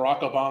she's like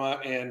Barack Obama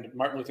and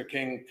Martin Luther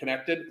King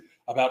connected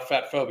about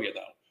fat phobia,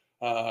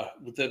 though,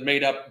 with the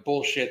made up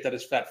bullshit that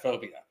is fat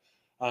phobia.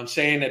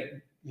 Saying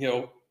that,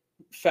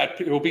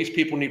 obese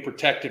people need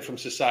protected from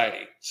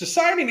society.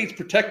 Society needs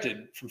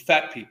protected from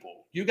fat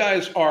people. You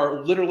guys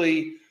are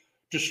literally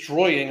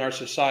destroying our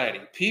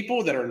society.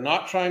 People that are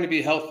not trying to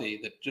be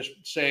healthy, that just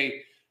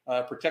say,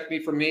 protect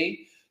me from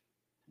me.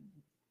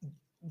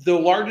 The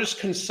largest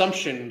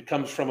consumption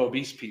comes from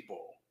obese people.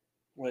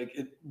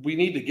 We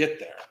need to get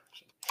there.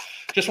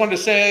 Just wanted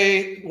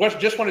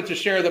to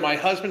share that my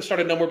husband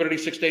started No Morbidity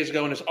 6 days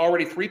ago and is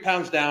already 3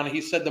 pounds down. He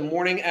said the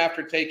morning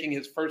after taking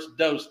his first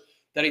dose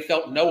that he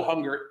felt no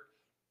hunger.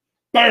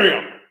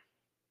 Bam!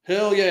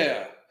 Hell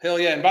yeah. Hell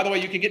yeah. And by the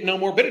way, you can get No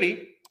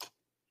Morbidity.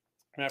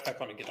 Matter of fact,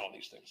 let me get all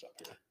these things up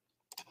here.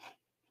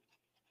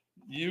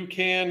 You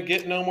can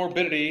get No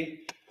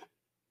Morbidity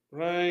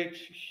right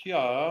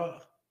here.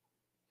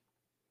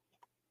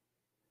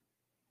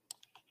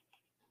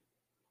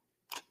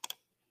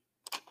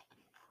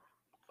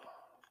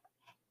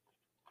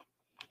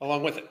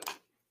 Along with it.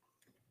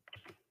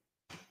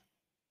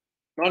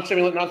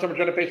 Non-stimulant,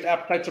 non-thermogenic-based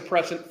appetite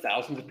suppressant.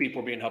 Thousands of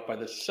people are being helped by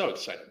this. So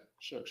excited.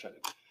 So excited.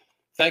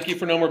 Thank you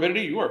for No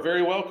Morbidity. You are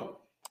very welcome.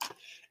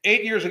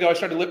 8 years ago, I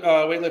started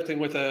weightlifting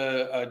with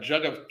a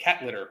jug of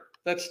cat litter.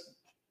 It's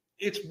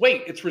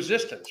weight. It's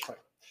resistance. Right?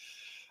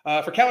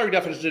 For calorie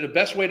deficit, is it the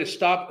best way to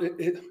stop?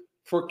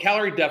 For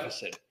calorie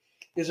deficit,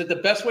 is it the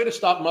best way to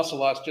stop muscle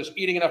loss just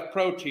eating enough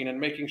protein and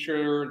making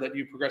sure that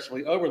you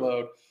progressively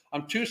overload?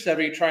 I'm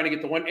 270, trying to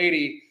get to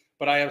 180,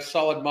 but I have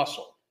solid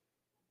muscle.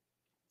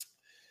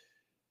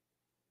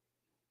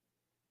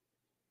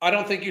 I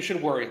don't think you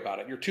should worry about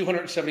it. You're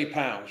 270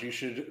 pounds. You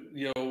should,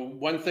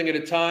 one thing at a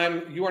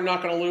time. You are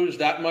not going to lose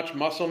that much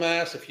muscle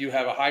mass if you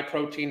have a high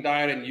protein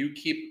diet and you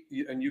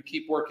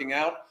keep working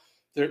out.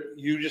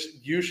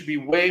 You should be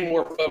way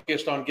more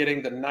focused on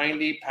getting the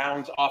 90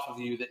 pounds off of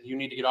you that you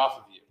need to get off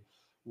of you.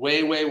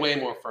 Way, way, way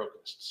more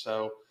focused.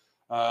 So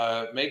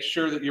make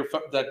sure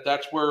that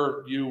that's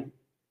where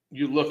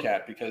you look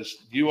at, because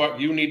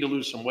you need to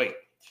lose some weight.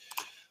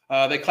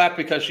 They clapped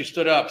because she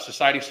stood up.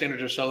 Society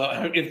standards are so low.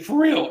 And for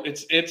real,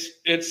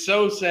 it's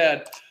so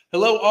sad.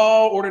 Hello,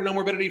 all. Ordered No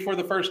Morbidity for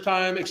the first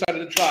time. Excited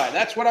to try.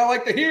 That's what I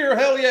like to hear.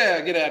 Hell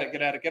yeah. Get at it.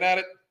 Get at it. Get at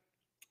it.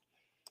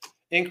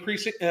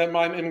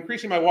 I'm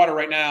increasing my water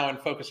right now and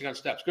focusing on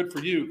steps. Good for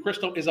you.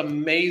 Crystal is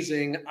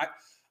amazing.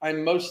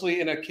 I'm mostly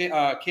in a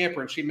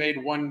camper, and she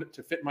made one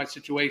to fit my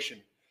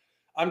situation.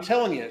 I'm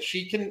telling you,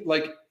 she can,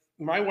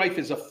 my wife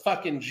is a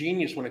fucking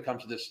genius when it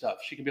comes to this stuff.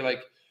 She can be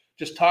like,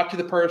 just talk to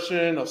the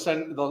person.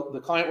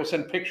 The client will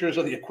send pictures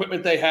of the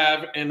equipment they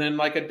have, and then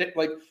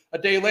a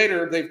day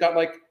later, they've got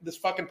this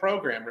fucking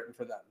program written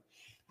for them.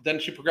 Then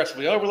she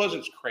progressively overloads.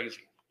 It's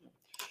crazy.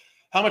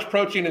 How much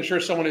protein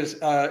ensures someone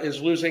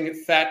is losing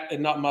fat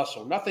and not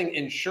muscle? Nothing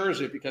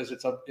ensures it, because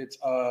it's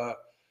a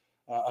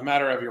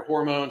matter of your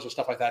hormones and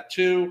stuff like that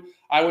too.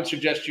 I would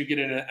suggest you get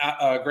in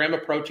a gram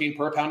of protein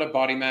per pound of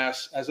body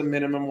mass as a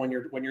minimum when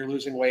you're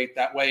losing weight.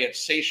 That way it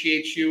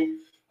satiates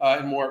you,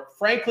 and more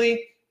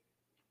frankly,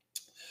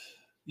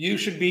 you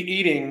should be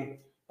eating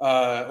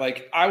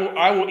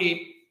I will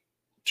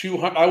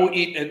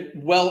eat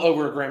well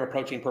over a gram of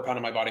protein per pound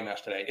of my body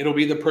mass today. It'll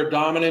be the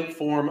predominant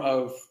form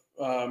of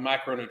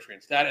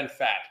macronutrients, that and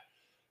fat.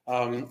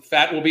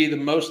 Fat will be the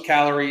most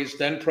calories,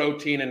 then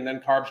protein, and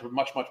then carbs are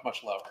much, much,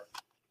 much lower.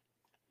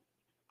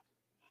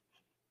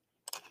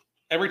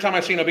 Every time I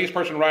see an obese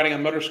person riding a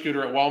motor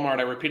scooter at Walmart,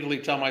 I repeatedly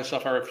tell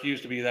myself I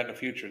refuse to be that in the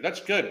future. That's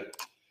good.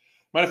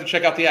 Might have to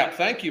check out the app.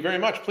 Thank you very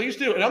much. Please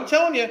do. And I'm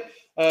telling you,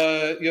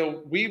 I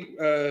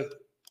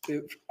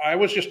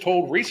was just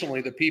told recently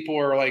that people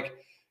are like,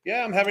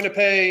 yeah, I'm having to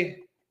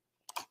pay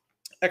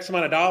X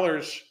amount of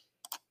dollars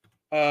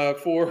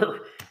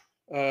for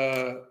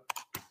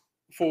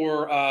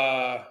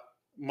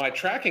my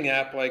tracking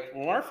app.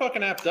 Well, our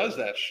fucking app does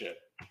that shit.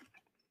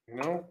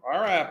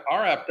 Our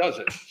app does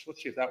it. So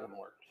let's see if that one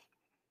worked.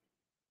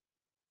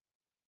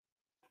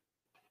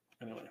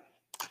 Anyway,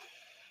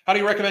 how do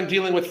you recommend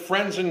dealing with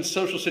friends in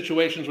social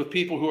situations with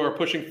people who are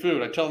pushing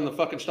food? I tell them to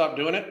fucking stop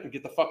doing it and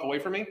get the fuck away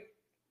from me.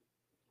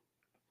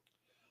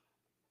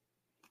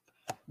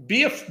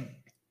 Here's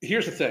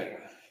the thing.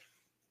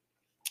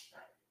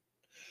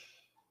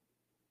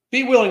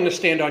 be willing to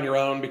stand on your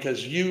own,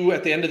 because you,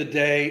 at the end of the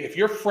day, if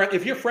your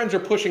friends are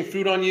pushing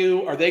food on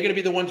you, are they going to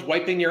be the ones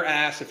wiping your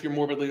ass if you're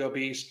morbidly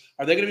obese?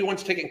 Are they going to be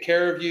ones taking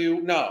care of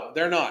you? No,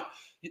 they're not.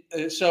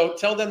 So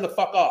tell them to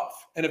fuck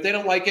off. And if they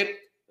don't like it,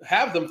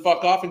 have them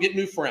fuck off and get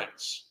new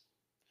friends.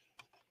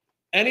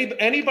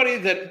 Anybody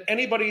that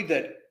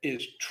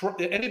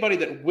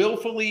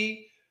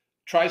willfully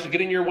tries to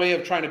get in your way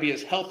of trying to be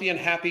as healthy and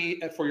happy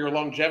for your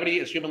longevity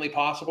as humanly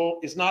possible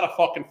is not a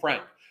fucking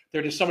friend.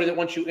 They're just somebody that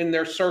wants you in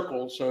their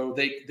circle so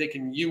they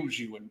can use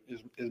you,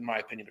 is my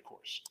opinion, of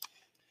course.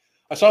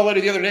 I saw a lady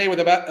the other day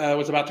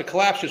was about to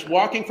collapse, just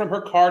walking from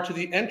her car to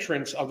the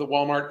entrance of the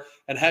Walmart,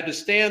 and had to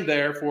stand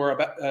there for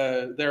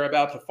they're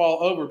about to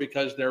fall over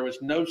because there was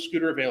no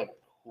scooter available.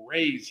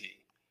 Crazy.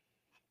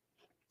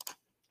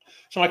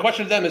 So my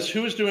question to them is,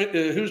 who's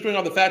doing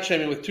all the fat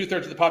shaming with 2/3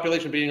 of the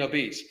population being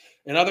obese?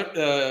 And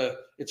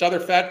it's other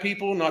fat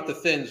people, not the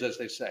thins, as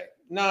they say.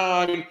 No,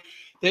 I mean,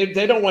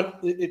 they don't want.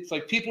 It's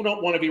like people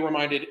don't want to be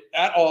reminded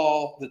at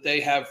all that they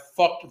have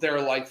fucked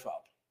their life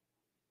up.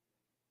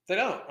 They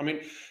don't. I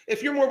mean,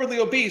 if you're morbidly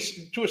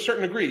obese to a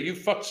certain degree, you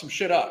fucked some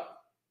shit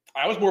up.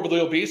 I was morbidly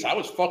obese. I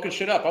was fucking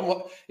shit up.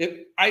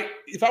 If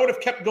I would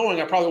have kept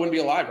going, I probably wouldn't be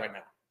alive right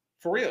now,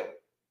 for real.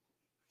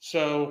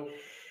 So,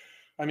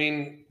 I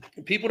mean,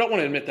 people don't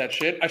want to admit that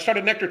shit. I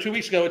started Nectar 2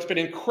 weeks ago. It's been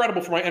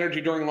incredible for my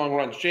energy during long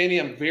runs. Jamie,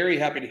 I'm very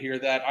happy to hear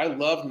that. I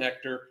love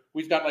Nectar.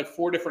 We've got like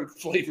 4 different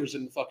flavors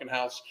in the fucking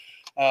house,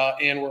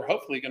 and we're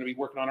hopefully going to be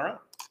working on our own.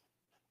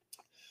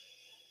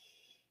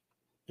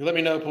 You let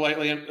me know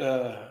politely, and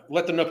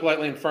let them know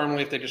politely and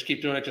firmly if they just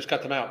keep doing it. Just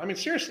cut them out. I mean,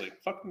 seriously,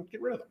 fucking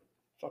get rid of them.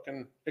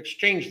 Fucking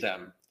exchange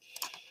them.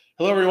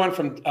 Hello, everyone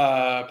from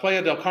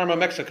Playa del Carmen,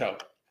 Mexico.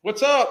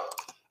 What's up?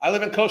 I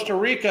live in Costa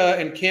Rica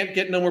and can't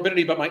get No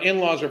Morbidity, but my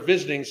in-laws are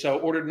visiting, so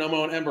ordered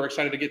Nomo and Ember.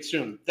 Excited to get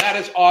soon. That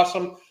is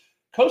awesome.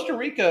 Costa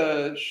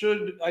Rica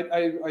should,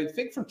 I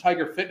think from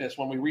Tiger Fitness,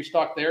 when we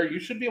restock there, you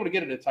should be able to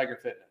get it at Tiger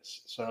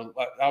Fitness. So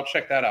I'll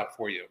check that out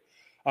for you.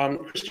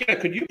 Christina,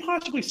 could you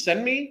possibly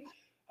send me,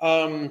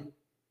 or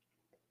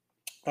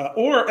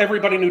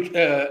Everybody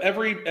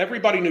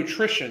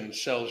Nutrition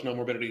sells No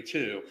Morbidity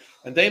too,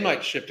 and they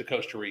might ship to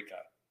Costa Rica.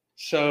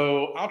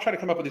 So I'll try to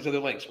come up with these other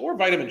links, or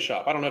Vitamin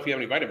Shop. I don't know if you have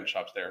any vitamin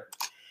shops there.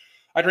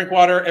 I drink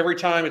water every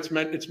time it's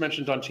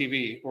mentioned on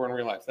TV or in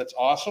real life. That's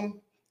awesome.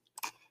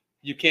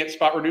 You can't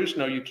spot reduce?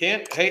 No, you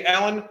can't. Hey,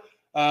 Alan,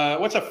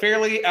 what's a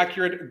fairly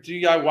accurate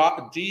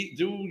DIY,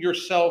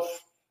 do-yourself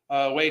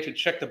way to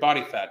check the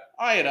body fat?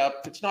 Eye it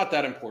up. It's not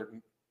that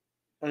important.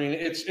 I mean,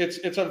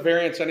 it's a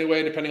variance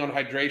anyway, depending on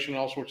hydration and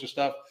all sorts of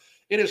stuff.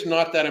 It is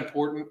not that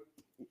important.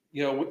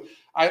 You know,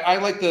 I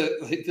like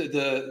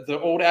the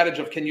old adage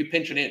of, can you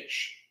pinch an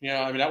inch? You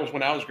know, I mean, that was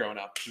when I was growing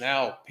up.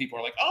 Now people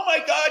are like, oh my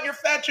God, you're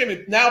fat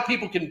shaming. Now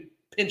people can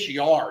pinch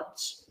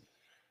yards.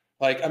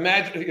 Like,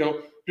 imagine, you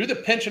know, do the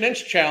pinch an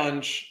inch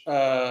challenge, you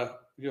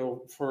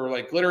know, for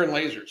like glitter and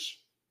lasers.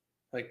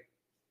 Like,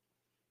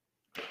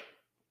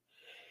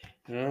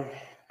 you know,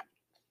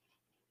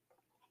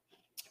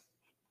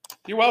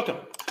 you're welcome.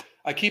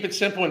 I keep it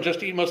simple and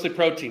just eat mostly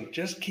protein.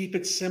 Just keep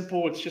it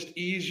simple. It's just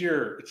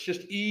easier. It's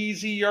just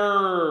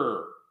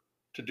easier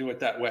to do it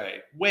that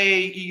way. Way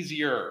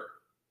easier.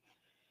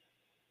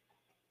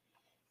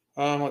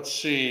 Let's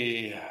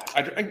see.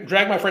 I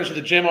drag my friends to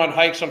the gym on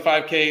hikes, on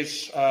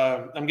 5Ks.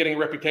 I'm getting a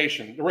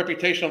reputation. The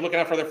reputation of looking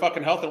out for their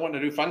fucking health and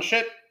wanting to do fun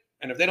shit.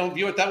 And if they don't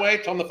view it that way,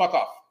 tell them to fuck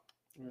off.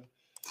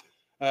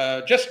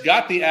 Just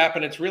got the app,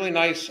 and it's really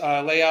nice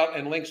layout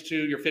and links to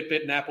your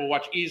Fitbit and Apple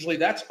Watch easily.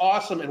 That's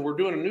awesome. And we're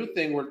doing a new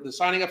thing where the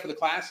signing up for the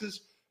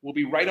classes will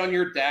be right on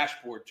your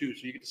dashboard too.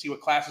 So you can see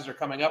what classes are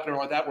coming up and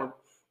all like that.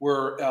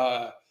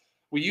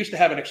 We used to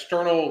have an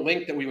external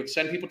link that we would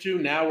send people to.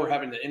 Now we're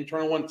having the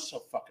internal one. It's so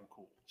fucking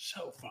cool.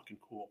 So fucking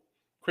cool.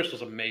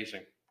 Crystal's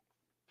amazing.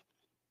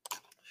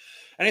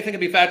 Anything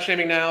can be fat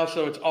shaming now,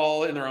 so it's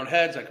all in their own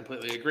heads. I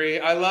completely agree.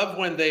 I love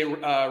when they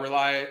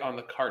rely on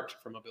the cart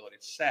for mobility.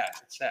 It's sad.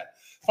 It's sad.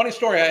 Funny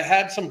story. I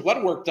had some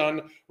blood work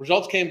done.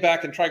 Results came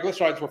back, and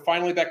triglycerides were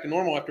finally back to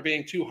normal after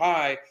being too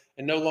high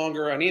and no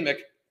longer anemic.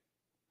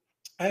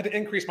 I had to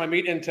increase my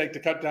meat intake to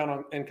cut down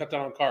on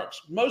carbs.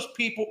 Most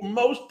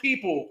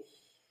people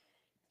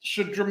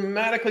should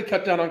dramatically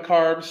cut down on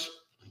carbs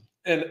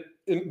and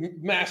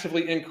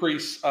massively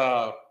increase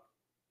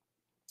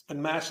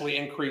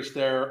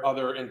their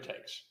other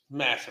intakes.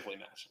 Massively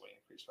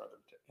increase their other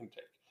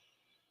intake.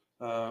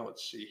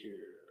 Let's see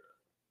here.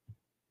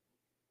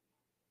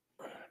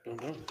 Don't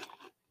know.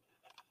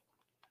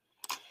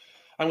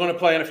 I'm going to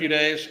play in a few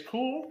days.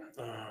 Cool.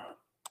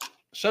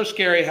 So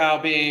scary how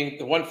being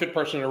the one fit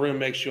person in a room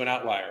makes you an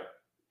outlier.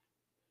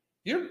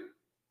 You're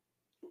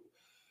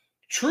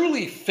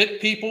truly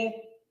fit people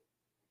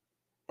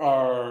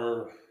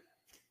are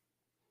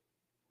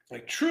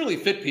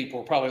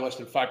probably less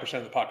than 5%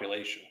 of the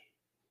population.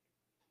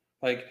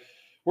 Like,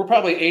 we're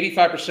probably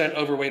 85%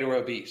 overweight or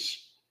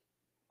obese.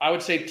 I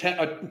would say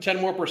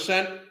 10 more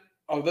percent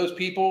of those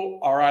people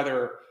are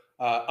either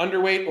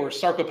underweight or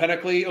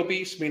sarcopenically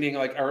obese, meaning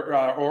like, or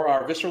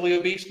are viscerally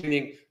obese,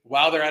 meaning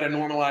while they're at a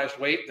normalized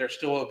weight, they're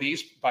still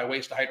obese by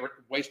waist to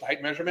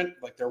height measurement.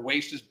 Like their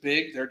waist is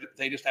big.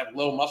 They just have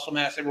low muscle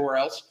mass everywhere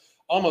else,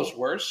 almost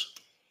worse.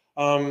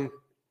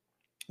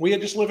 We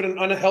just live in an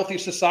unhealthy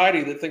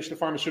society that thinks the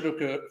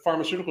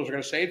pharmaceuticals are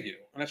going to save you.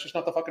 And that's just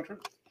not the fucking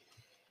truth.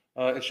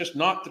 It's just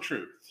not the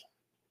truth.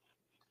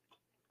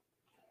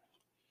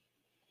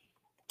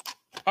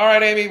 All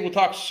right, Amy, we'll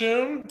talk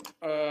soon.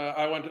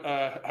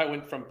 I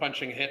went from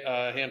punching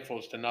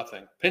handfuls to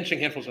nothing. Pinching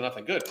handfuls to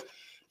nothing. Good.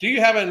 Do you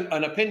have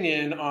an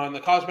opinion on the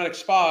cosmetic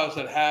spas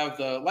that have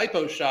the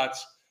lipo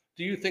shots?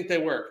 Do you think they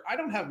work? I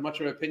don't have much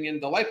of an opinion.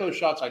 The lipo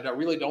shots, I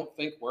really don't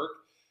think work.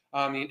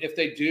 I mean, if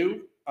they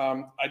do,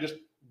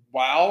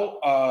 wow.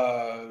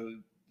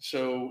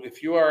 So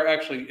if you are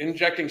actually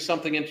injecting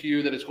something into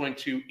you that is going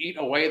to eat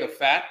away the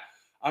fat,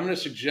 I'm going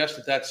to suggest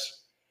that that's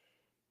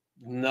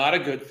not a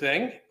good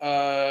thing,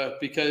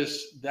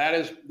 because that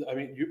is, I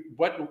mean,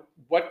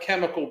 what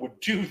chemical would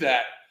do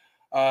that?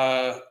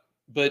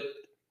 But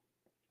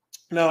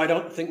no, I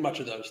don't think much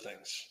of those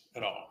things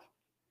at all.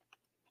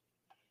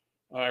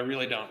 I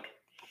really don't.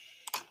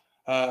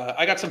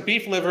 I got some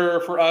beef liver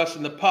for us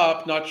in the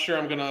pup. Not sure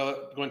I'm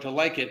going to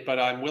like it, but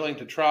I'm willing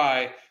to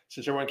try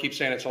since everyone keeps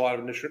saying it's a lot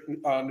of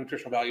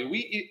nutritional value.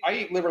 I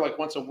eat liver like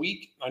once a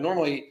week. I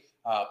normally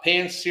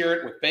pan sear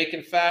it with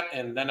bacon fat,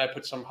 and then I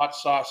put some hot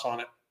sauce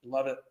on it.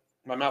 Love it.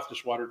 My mouth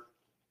just watered.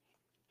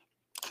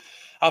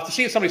 I'll have to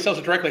see if somebody sells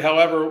it directly.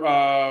 However,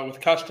 with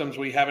customs,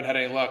 we haven't had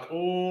any luck.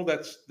 Oh,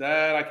 that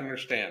I can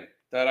understand.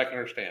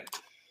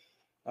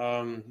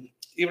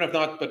 Even if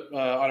not, but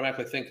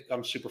automatically think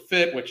I'm super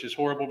fit, which is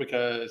horrible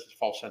because it's a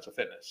false sense of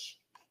fitness.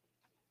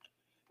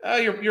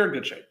 You're in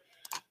good shape.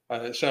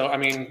 So, I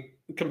mean,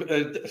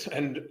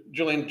 and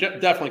Julian,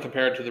 definitely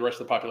compared to the rest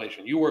of the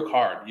population, you work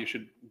hard. You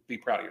should be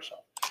proud of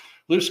yourself.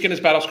 Loose skin is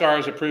battle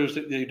scars. It proves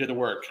that you did the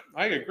work.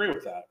 I agree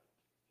with that.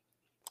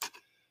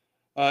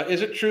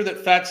 Is it true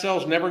that fat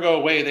cells never go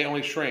away? They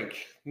only shrink.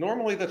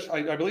 Normally,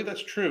 I believe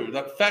that's true.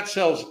 That fat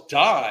cells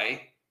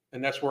die,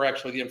 and that's where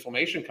actually the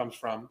inflammation comes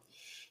from.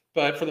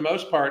 But for the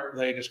most part,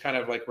 they just kind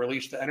of like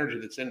release the energy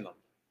that's in them.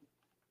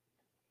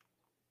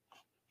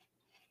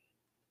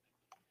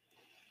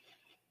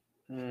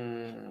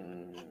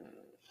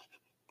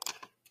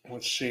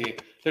 Let's see.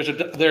 There's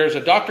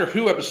a Doctor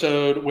Who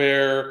episode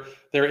where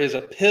there is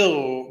a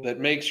pill that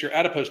makes your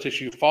adipose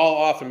tissue fall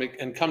off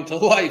and come to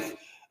life.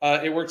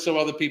 It worked so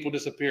well that people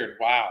disappeared.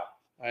 Wow.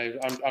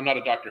 I'm not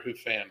a Doctor Who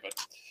fan,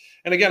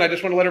 and again, I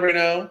just want to let everybody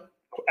know,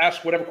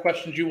 ask whatever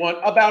questions you want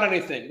about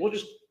anything.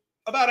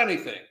 About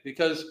anything,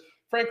 because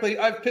frankly,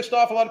 I've pissed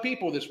off a lot of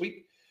people this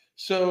week.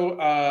 So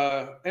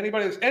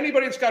anybody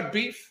that's got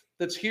beef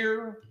that's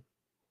here,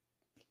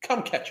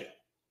 come catch it.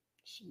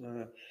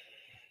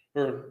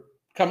 Or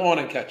come on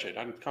and catch it.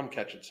 Come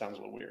catch it sounds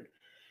a little weird.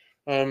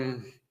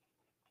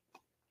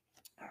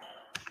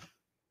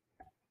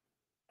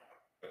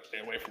 Stay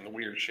away from the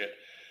weird shit.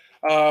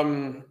 I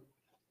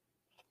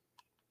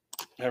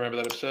remember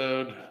that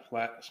episode.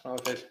 Smiley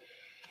face.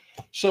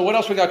 So what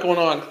else we got going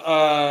on?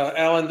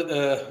 Alan,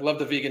 love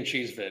the vegan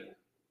cheese vid.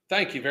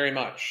 Thank you very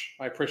much.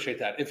 I appreciate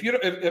that.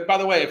 If by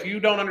the way, if you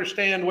don't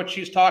understand what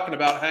she's talking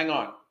about, hang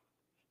on.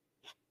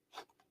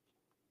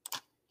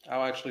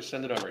 I'll actually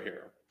send it over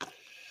here.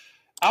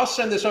 I'll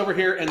send this over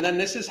here, and then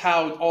this is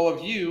how all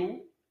of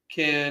you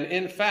can,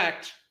 in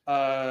fact,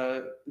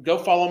 go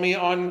follow me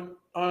on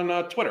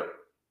Twitter.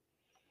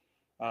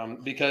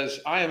 Because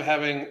I'm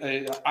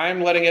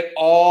letting it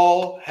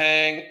all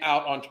hang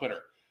out on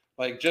Twitter.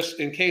 Like, just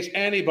in case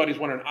anybody's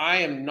wondering, I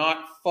am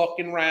not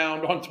fucking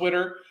around on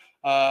Twitter.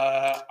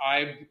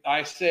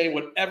 I say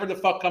whatever the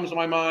fuck comes to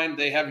my mind.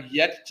 They have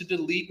yet to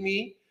delete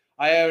me.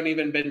 I haven't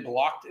even been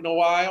blocked in a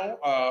while,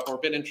 or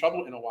been in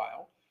trouble in a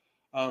while.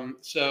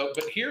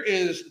 But here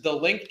is the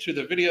link to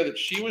the video that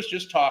she was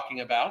just talking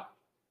about.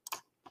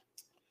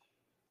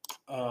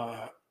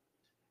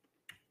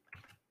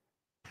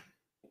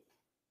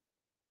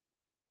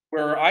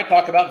 Where I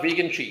talk about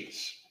vegan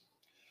cheese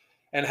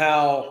and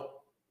how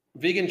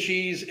vegan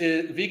cheese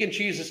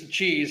is the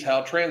cheese,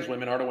 how trans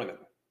women are to women.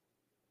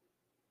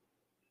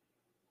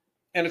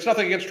 And it's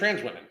nothing against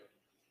trans women.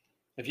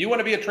 If you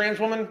want to be a trans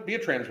woman, be a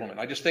trans woman.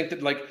 I just think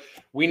that, like,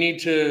 we need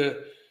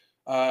to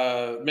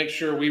make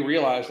sure we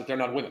realize that they're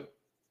not women.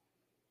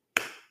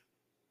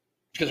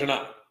 Because they're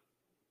not.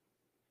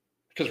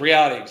 Because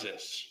reality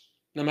exists.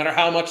 No matter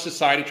how much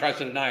society tries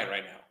to deny it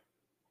right now.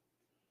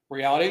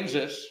 Reality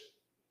exists.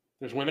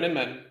 There's women and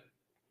men.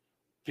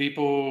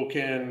 People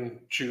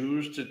can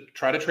choose to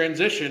try to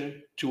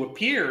transition to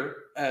appear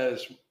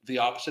as the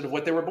opposite of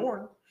what they were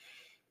born.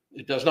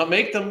 It does not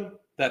make them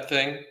that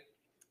thing.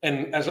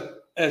 And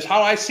as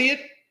how I see it,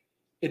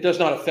 it does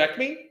not affect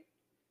me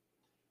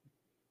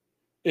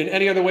in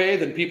any other way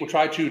than people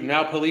try to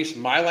now police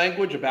my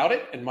language about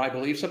it and my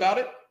beliefs about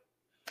it.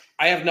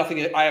 I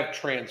have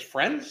trans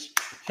friends.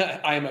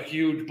 I am a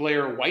huge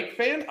Blair White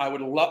fan. I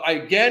would love,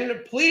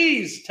 again,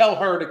 please tell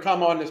her to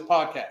come on this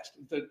podcast,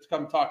 to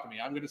come talk to me.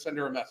 I'm going to send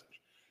her a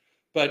message.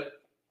 But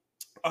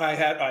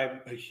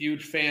I'm a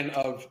huge fan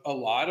of a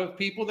lot of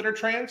people that are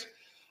trans.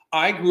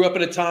 I grew up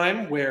in a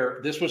time where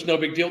this was no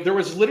big deal. There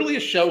was literally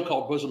a show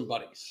called Bosom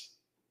Buddies.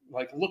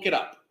 Like, look it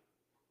up.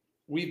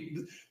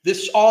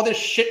 All this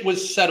shit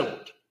was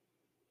settled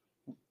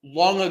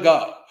long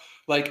ago.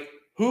 Like,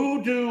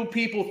 why do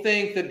people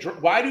think that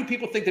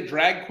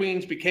drag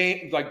queens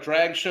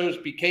drag shows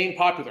became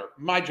popular?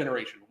 My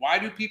generation. Why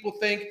do people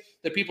think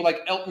that people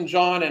like Elton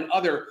John and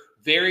other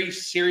very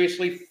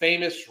seriously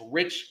famous,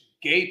 rich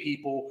gay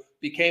people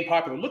became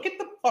popular? Look at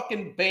the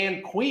fucking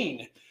band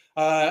Queen.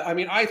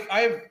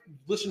 I've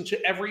listened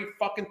to every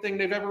fucking thing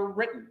they've ever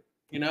written.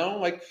 You know,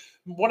 like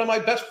one of my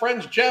best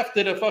friends, Jeff,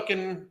 did a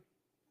fucking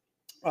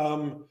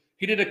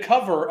he did a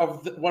cover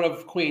of one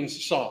of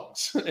Queen's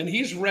songs, and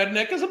he's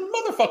redneck as a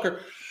motherfucker.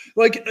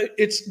 Like,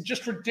 it's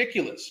just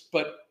ridiculous.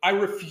 But I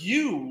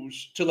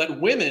refuse to let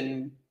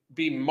women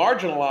be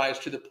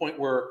marginalized to the point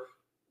where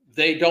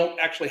they don't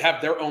actually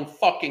have their own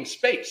fucking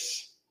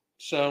space.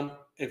 So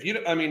you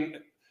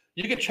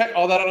can check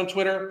all that out on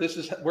Twitter.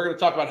 We're going to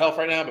talk about health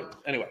right now, but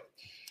anyway,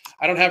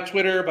 I don't have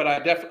Twitter, but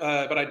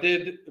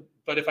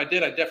if I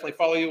did, I'd definitely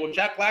follow you. Well,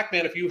 Jack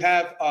Blackman, if you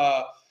have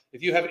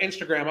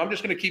Instagram, I'm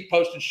just going to keep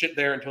posting shit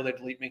there until they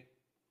delete me.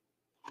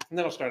 And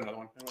then I'll start another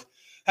one. Anyway.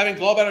 Having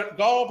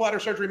gallbladder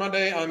surgery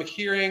Monday, I'm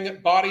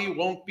hearing body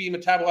won't be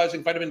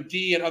metabolizing vitamin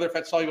D and other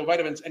fat-soluble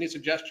vitamins. Any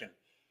suggestion?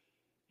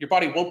 Your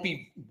body won't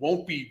be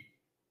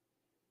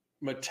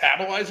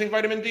metabolizing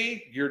vitamin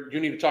D? You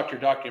need to talk to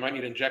your doctor. You might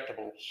need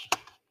injectables.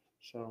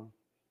 So,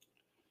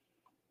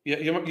 yeah,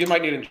 you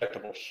might need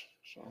injectables.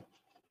 So,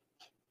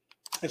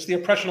 it's the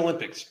Oppression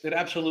Olympics. It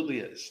absolutely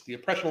is. The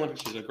Oppression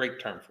Olympics is a great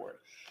term for it.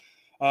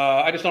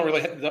 I just don't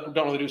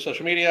really do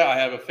social media. I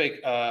have a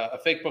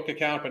Facebook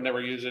account, but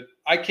never use it.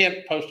 I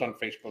can't post on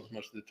Facebook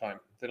most of the time.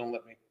 They don't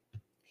let me.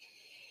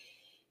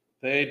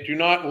 They do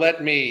not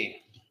let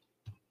me.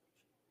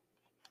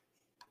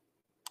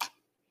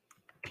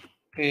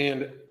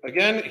 And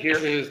again, here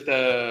is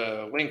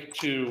the link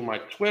to my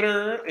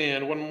Twitter.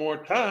 And one more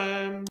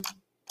time.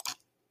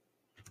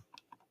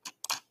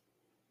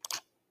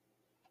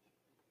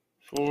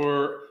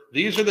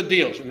 These are the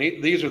deals, and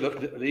these are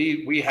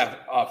we have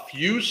a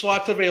few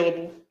slots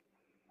available.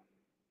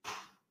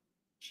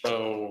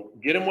 So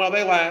get them while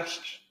they last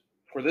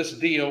for this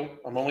deal.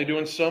 I'm only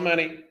doing so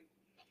many,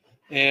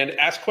 and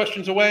ask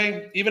questions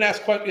away. Even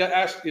ask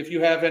if you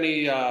have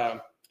any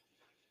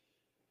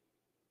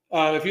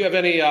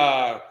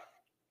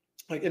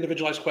like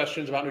individualized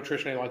questions about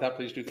nutrition, anything like that.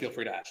 Please do feel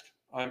free to ask.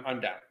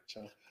 I'm down.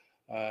 So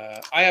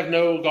I have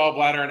no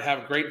gallbladder and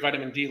have great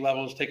vitamin D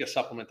levels. Take a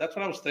supplement. That's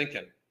what I was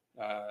thinking.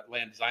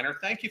 Land Designer,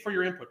 thank you for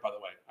your input, by the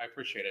way. I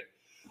appreciate it.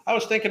 I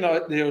was thinking,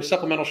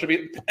 supplemental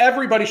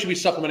everybody should be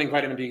supplementing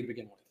vitamin D to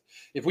begin with.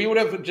 If we would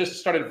have just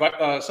started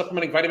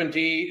supplementing vitamin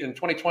D in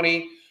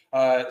 2020,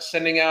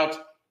 sending out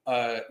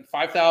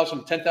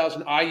 5,000,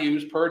 10,000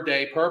 IUs per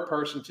day per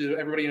person to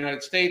everybody in the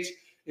United States,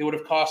 it would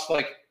have cost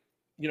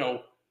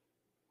 $1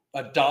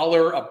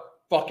 a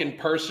fucking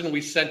person we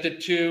sent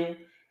it to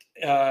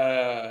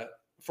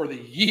for the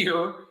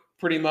year,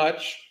 pretty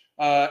much.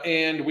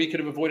 And we could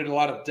have avoided a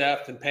lot of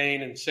death and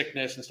pain and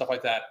sickness and stuff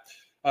like that.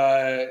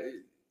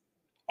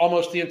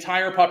 Almost the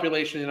entire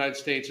population in the United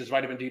States is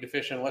vitamin D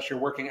deficient unless you're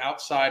working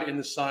outside in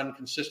the sun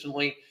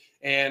consistently.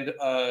 And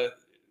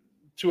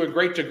to a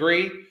great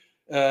degree,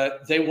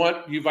 they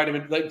want you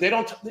vitamin.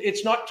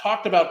 It's not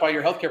talked about by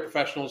your healthcare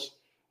professionals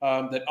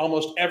that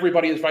almost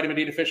everybody is vitamin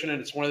D deficient,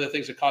 and it's one of the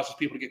things that causes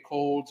people to get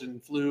colds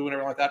and flu and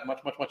everything like that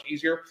much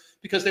easier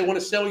because they want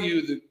to sell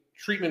you the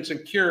treatments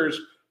and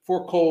cures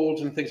for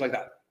colds and things like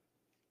that.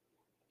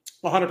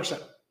 100%.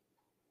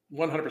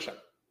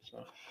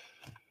 So,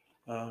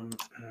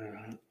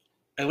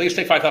 at least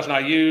take 5,000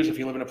 IUs if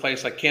you live in a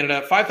place like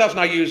Canada. 5,000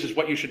 IUs is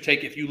what you should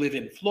take if you live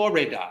in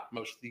Florida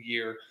most of the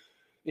year.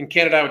 In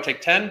Canada, I would take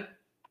 10.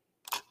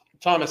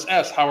 Thomas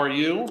S., how are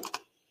you?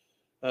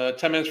 10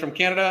 minutes from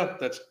Canada.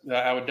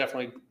 I would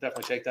definitely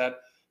take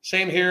that.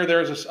 Same here.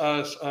 There's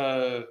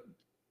a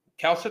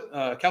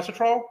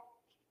calcitrol.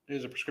 It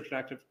is a prescription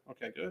active.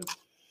 Okay, good.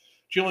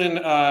 Julian,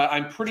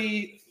 I'm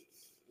pretty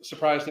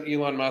surprised that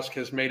Elon Musk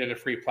has made it a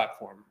free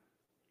platform.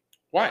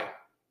 Why?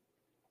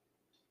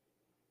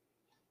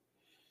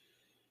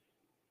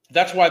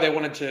 That's why they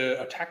wanted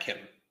to attack him.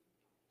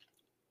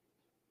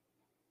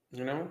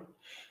 You know?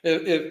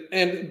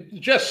 And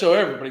just so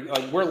everybody,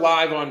 like, we're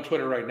live on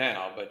Twitter right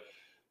now, but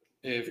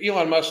if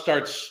Elon Musk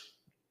starts,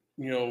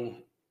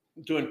 doing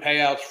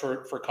payouts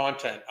for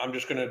content, I'm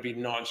just going to be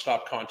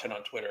nonstop content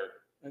on Twitter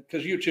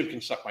because YouTube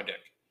can suck my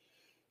dick.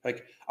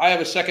 Like, I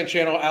have a second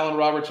channel, Alan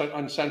Roberts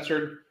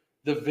Uncensored.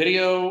 The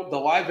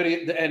live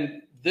video,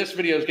 and this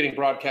video is getting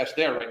broadcast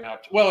there right now.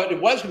 Well, it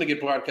was going to get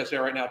broadcast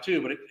there right now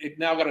too, but it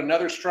now got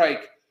another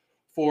strike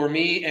for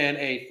me and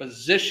a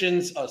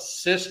physician's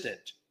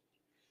assistant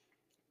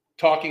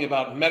talking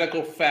about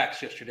medical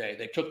facts yesterday.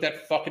 They took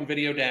that fucking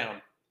video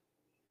down.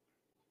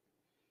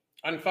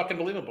 Unfucking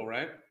believable,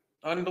 right?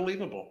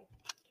 Unbelievable.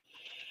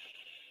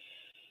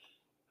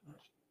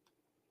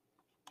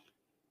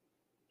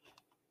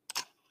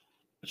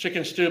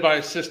 Chicken Stew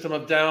by System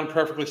of Down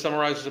perfectly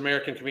summarizes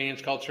American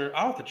convenience culture.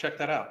 I'll have to check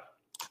that out.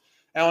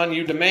 Alan,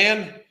 you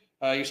demand.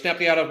 You snapped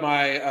me out of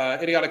my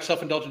idiotic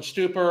self-indulgent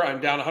stupor. I'm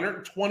down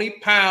 120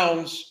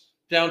 pounds,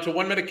 down to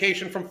 1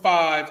 medication from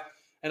 5,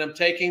 and I'm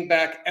taking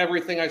back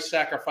everything I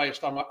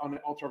sacrificed on the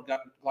altar of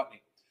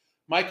gluttony.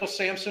 Michael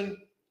Sampson,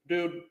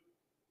 dude,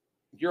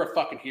 you're a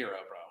fucking hero,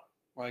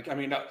 bro. Like, I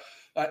mean,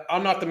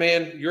 I'm not the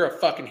man. You're a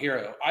fucking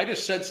hero. I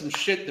just said some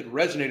shit that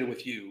resonated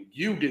with you.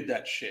 You did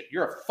that shit.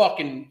 You're a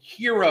fucking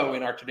hero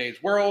in our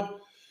today's world.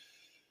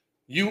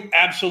 You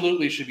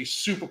absolutely should be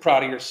super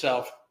proud of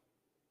yourself.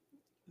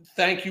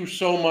 Thank you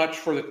so much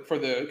for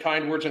the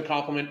kind words and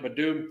compliment. But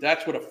dude,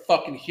 that's what a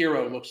fucking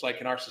hero looks like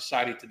in our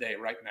society today,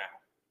 right now.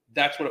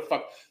 That's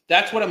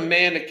what a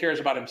man that cares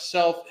about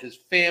himself, his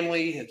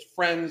family, his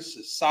friends,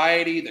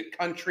 society, the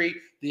country,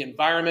 the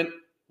environment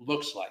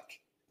looks like.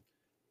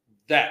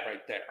 That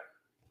right there.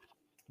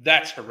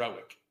 That's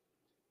heroic.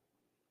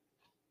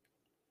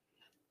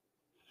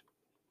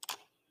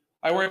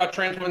 I worry about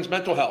trans women's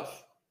mental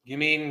health. You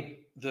mean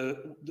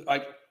so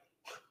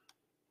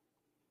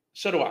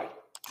do I.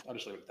 I'll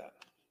just leave it at that.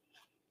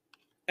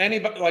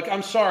 Anybody, like,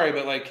 I'm sorry,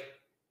 but like,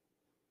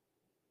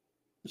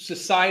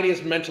 society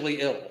is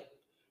mentally ill.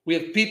 We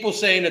have people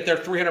saying that they're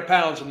 300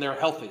 pounds and they're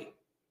healthy.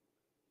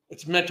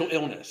 It's mental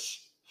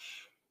illness.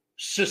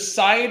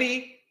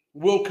 Society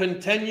will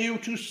continue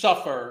to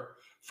suffer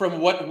from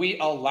what we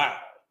allow.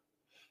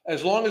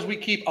 As long as we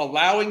keep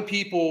allowing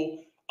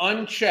people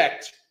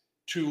unchecked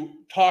to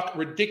talk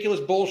ridiculous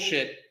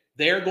bullshit,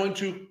 they're going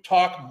to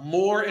talk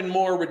more and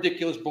more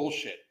ridiculous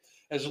bullshit.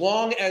 As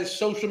long as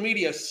social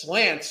media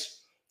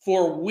slants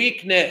for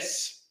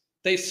weakness,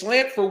 they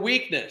slant for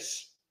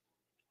weakness.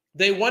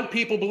 They want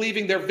people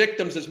believing they're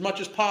victims as much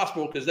as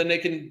possible because then they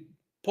can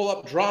pull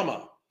up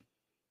drama.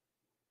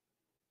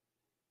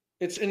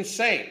 It's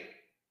insane.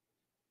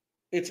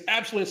 It's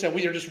absolutely insane.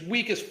 We are just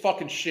weak as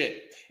fucking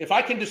shit. If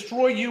I can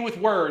destroy you with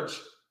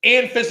words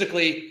and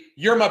physically,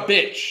 you're my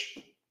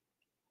bitch.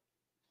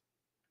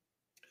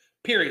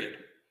 Period.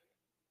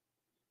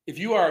 If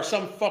you are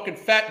some fucking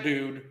fat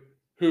dude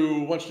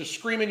who wants to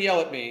scream and yell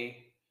at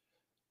me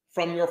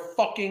from your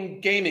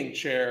fucking gaming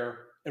chair,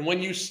 and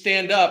when you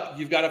stand up,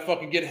 you've got to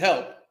fucking get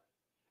help,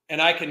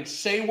 and I can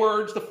say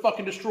words to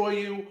fucking destroy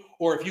you,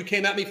 or if you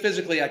came at me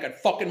physically, I could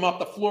fucking mop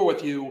the floor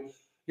with you,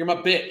 you're my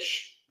bitch.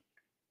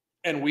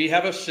 And we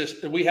have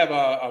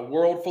a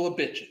world full of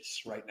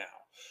bitches right now.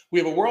 We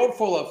have a world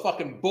full of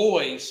fucking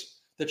boys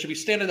that should be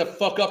standing the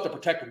fuck up to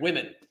protect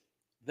women.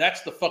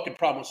 That's the fucking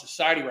problem with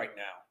society right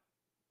now.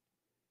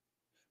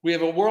 We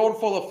have a world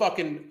full of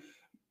fucking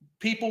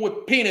people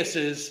with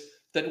penises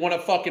that want to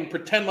fucking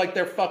pretend like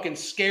they're fucking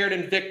scared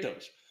and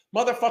victims.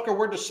 Motherfucker,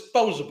 we're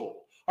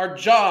disposable. Our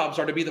jobs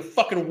are to be the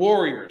fucking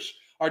warriors.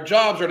 Our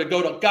jobs are to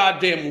go to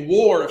goddamn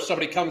war if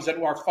somebody comes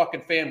into our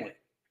fucking family.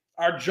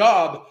 Our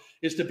job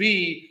is to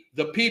be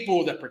the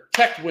people that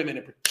protect women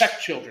and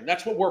protect children.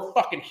 That's what we're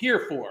fucking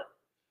here for.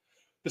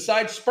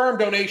 Besides sperm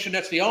donation,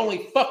 that's the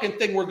only fucking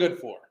thing we're good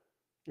for,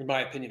 in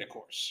my opinion, of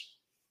course.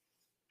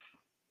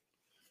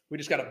 We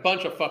just got a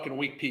bunch of fucking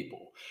weak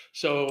people.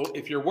 So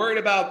if you're worried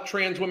about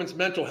trans women's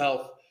mental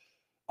health,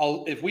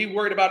 if we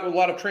worried about a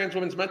lot of trans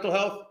women's mental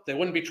health, they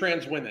wouldn't be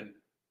trans women.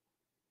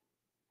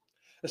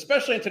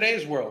 Especially in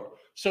today's world.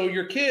 So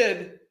your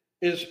kid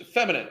is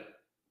feminine.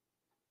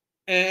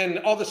 And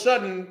all of a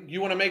sudden,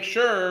 you want to make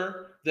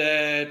sure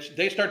that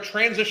they start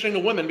transitioning to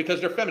women because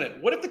they're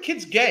feminine. What if the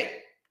kid's gay?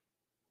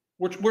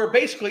 We're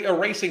basically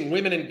erasing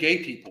women and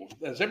gay people.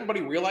 Does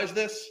everybody realize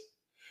this?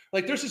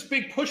 Like, there's this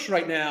big push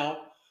right now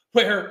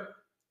where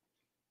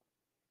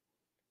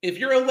if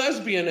you're a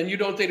lesbian and you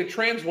don't date a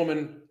trans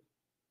woman,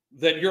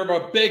 that you're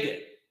a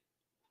bigot.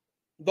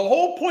 The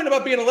whole point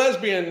about being a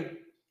lesbian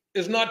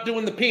is not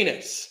doing the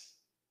penis.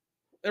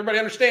 Everybody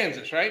understands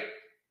this, right?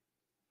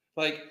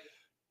 Like,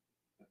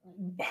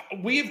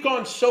 we've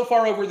gone so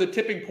far over the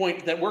tipping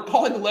point that we're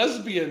calling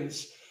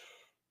lesbians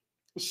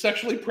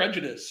sexually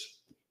prejudiced.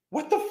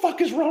 What the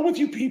fuck is wrong with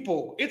you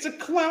people? It's a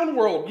clown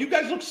world. You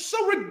guys look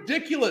so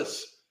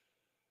ridiculous.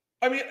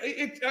 I mean,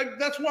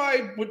 that's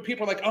why when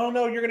people are like, oh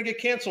no, you're going to get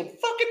canceled.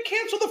 Fucking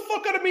cancel the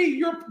fuck out of me.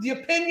 The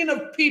opinion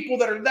of people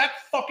that are that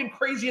fucking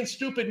crazy and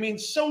stupid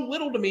means so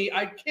little to me.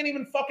 I can't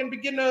even fucking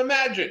begin to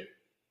imagine.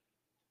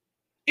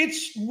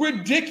 It's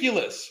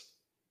ridiculous.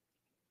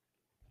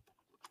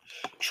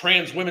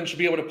 Trans women should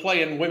be able to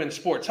play in women's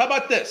sports. How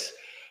about this?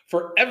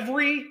 For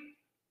every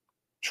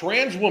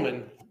trans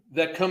woman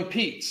that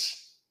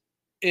competes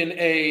in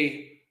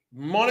a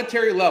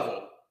monetary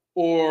level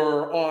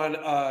or on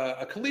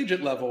a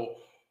collegiate level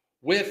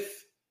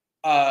with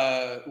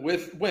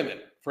women,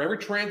 for every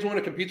trans woman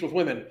that competes with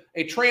women,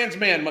 a trans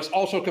man must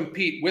also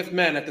compete with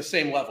men at the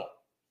same level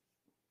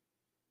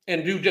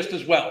and do just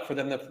as well for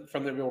them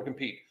to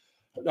compete.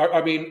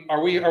 I mean,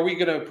 are we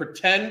going to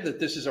pretend that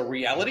this is a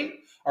reality?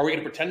 Are we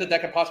going to pretend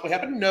that could possibly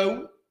happen?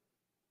 No,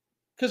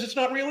 because it's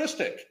not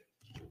realistic.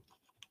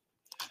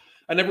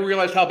 I never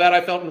realized how bad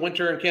I felt in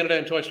winter in Canada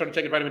until I started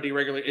taking vitamin D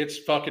regularly. It's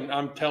fucking,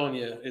 I'm telling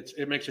you,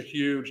 it makes a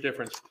huge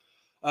difference.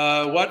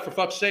 What, for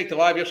fuck's sake, the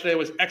live yesterday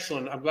was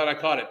excellent. I'm glad I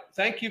caught it.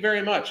 Thank you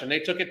very much. And they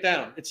took it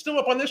down. It's still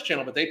up on this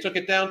channel, but they took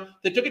it down.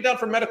 They took it down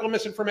for medical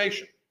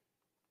misinformation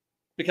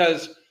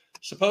because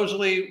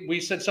supposedly we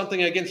said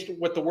something against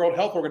what the World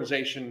Health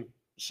Organization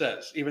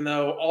says, even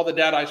though all the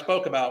data I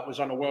spoke about was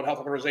on the World Health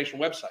Organization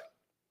website.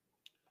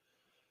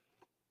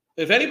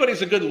 If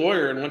anybody's a good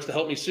lawyer and wants to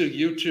help me sue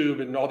YouTube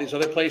and all these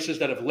other places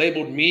that have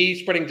labeled me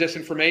spreading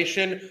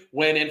disinformation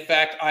when in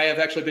fact I have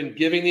actually been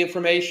giving the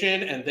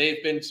information and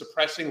they've been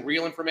suppressing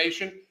real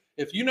information,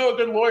 if you know a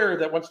good lawyer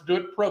that wants to do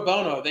it pro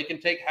bono, they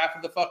can take half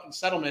of the fucking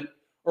settlement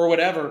or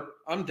whatever.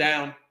 I'm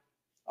down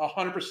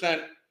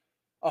 100%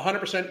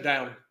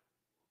 down.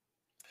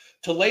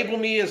 To label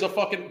me as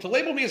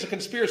a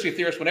conspiracy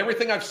theorist when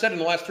everything I've said in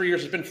the last 3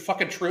 years has been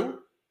fucking true,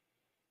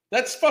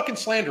 that's fucking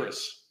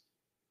slanderous.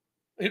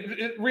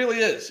 It really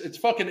is.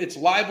 It's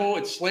libel.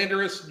 It's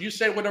slanderous. You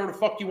say whatever the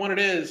fuck you want it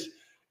is.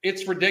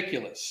 It's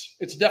ridiculous.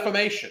 It's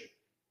defamation.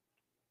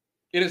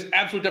 It is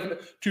absolute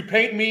defamation. To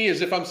paint me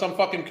as if I'm some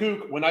fucking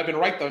kook when I've been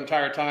right the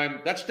entire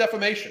time, that's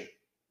defamation.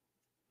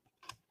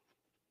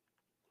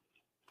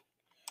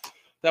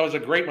 That was a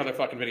great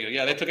motherfucking video.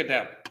 Yeah, they took it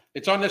down.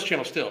 It's on this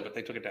channel still, but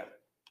they took it down.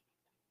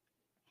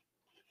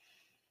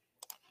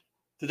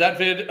 Do that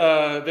vid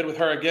with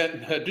her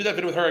again. Do that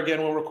vid with her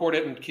again. We'll record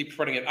it and keep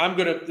spreading it.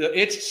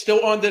 It's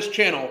still on this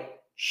channel.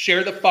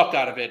 Share the fuck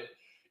out of it.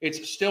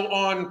 It's still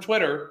on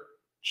Twitter.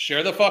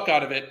 Share the fuck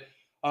out of it.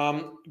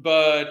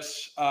 But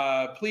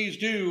please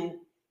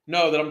do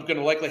know that I'm going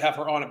to likely have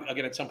her on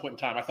again at some point in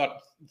time. I thought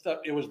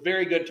it was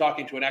very good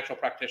talking to an actual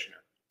practitioner.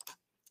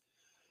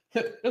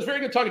 It was very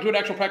good talking to an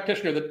actual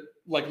practitioner that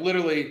like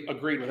literally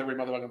agreed with every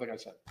motherfucking thing I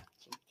said.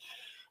 So,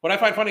 what I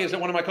find funny is that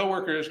one of my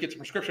coworkers gets a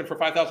prescription for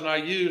 5,000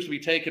 IUs to be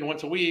taken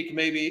once a week.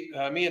 Maybe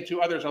me and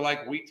two others are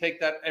like, we take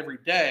that every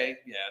day.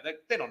 Yeah,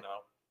 they don't know.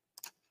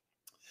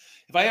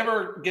 If I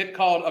ever get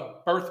called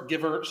a birth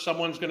giver,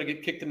 someone's going to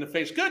get kicked in the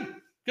face. Good.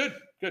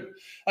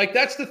 Like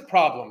that's the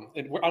problem.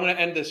 And I'm going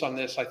to end this on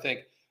this, I think.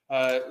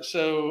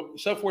 So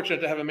fortunate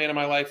to have a man in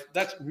my life.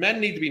 Men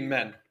need to be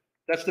men.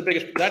 That is the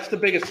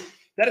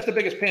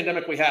biggest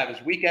pandemic we have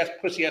is weak ass,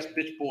 pussy ass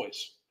bitch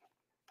boys.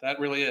 That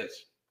really is.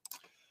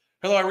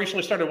 Hello, I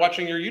recently started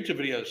watching your YouTube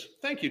videos.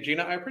 Thank you,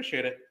 Gina. I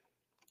appreciate it.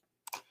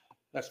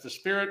 That's the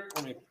spirit.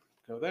 Let me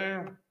go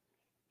there.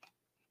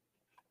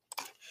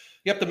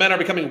 Yep, the men are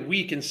becoming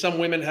weak, and some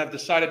women have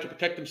decided to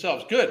protect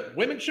themselves. Good.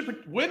 Women should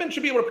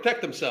be able to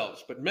protect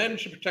themselves, but men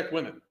should protect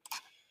women.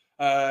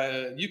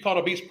 You called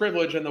obese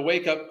privilege, and the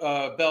wake-up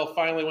bell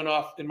finally went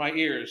off in my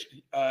ears.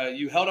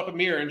 You held up a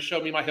mirror and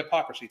showed me my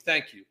hypocrisy.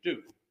 Thank you, dude.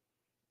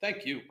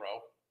 Thank you,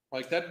 bro.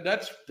 Like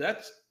that's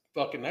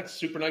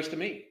super nice to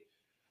me.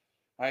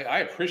 I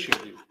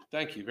appreciate you.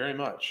 Thank you very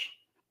much.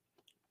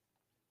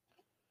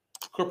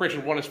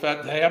 Corporation One is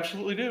fat. They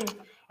absolutely do.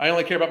 I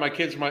only care about my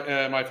kids,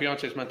 my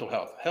fiance's mental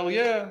health. Hell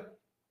yeah.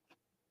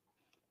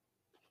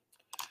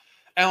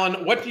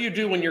 Alan, what do you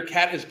do when your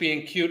cat is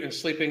being cute and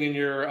sleeping in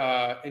your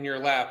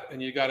lap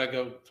and you got to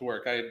go to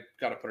work? I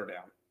got to put her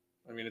down.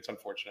 I mean, it's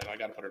unfortunate. I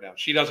got to put her down.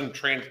 She doesn't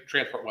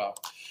transport well.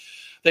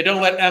 They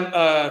don't let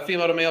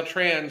female to male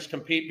trans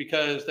compete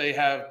because they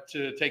have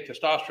to take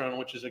testosterone,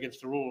 which is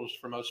against the rules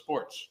for most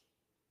sports.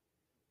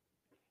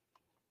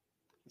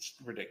 It's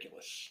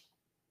ridiculous.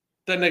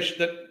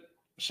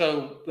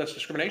 So that's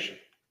discrimination.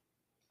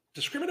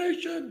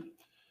 Discrimination.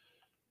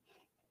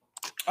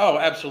 Oh,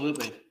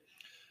 absolutely.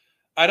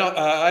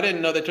 I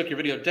didn't know they took your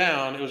video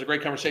down. It was a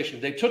great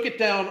conversation. They took it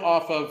down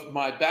off of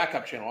my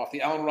backup channel, off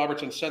the Alan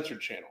Roberts Uncensored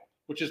channel,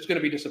 which is going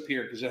to be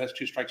disappeared because it has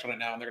 2 strikes on it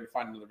now, and they're going to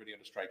find another video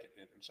to strike it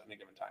at any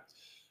given time.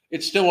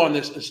 It's still on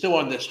this. It's still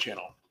on this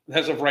channel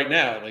as of right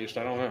now, at least.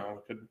 I don't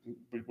know.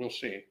 We'll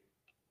see.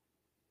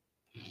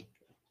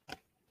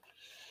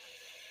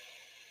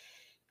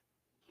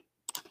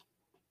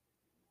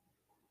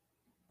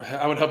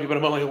 I would help you, but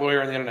I'm only a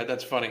lawyer on the internet.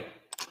 That's funny.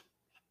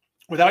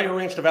 Without your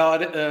rants to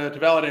validate,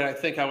 I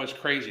think I was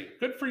crazy.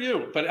 Good for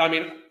you. But I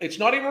mean, it's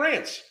not even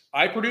rants.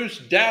 I produce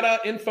data,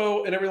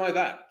 info, and everything like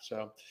that.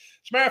 So,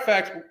 as a matter of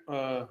fact,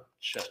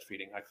 chest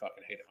feeding. I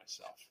fucking hate it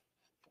myself.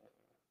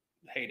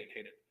 Hate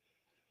it.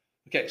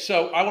 Okay,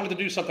 so I wanted to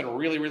do something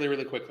really, really,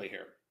 really quickly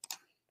here.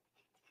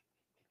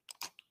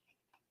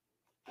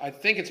 I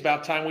think it's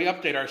about time we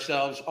update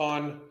ourselves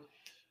on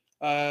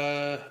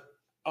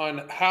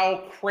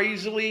how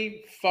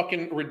crazily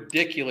fucking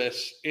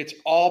ridiculous it's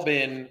all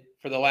been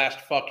for the last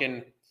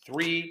fucking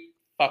 3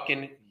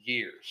 fucking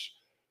years.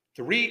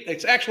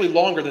 It's actually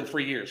longer than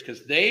 3 years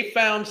because they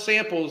found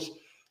samples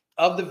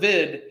of the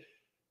vid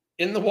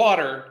in the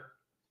water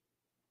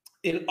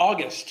in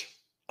August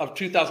of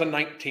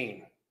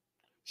 2019.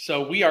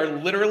 So we are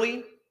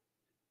literally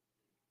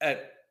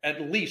at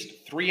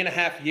least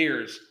 3.5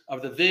 years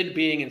of the vid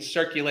being in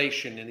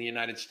circulation in the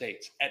United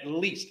States. At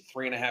least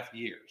 3.5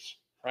 years,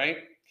 right?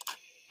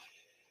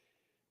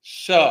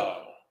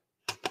 So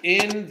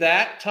in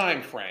that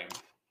time frame,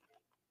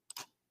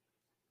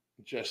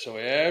 just so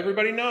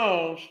everybody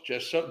knows,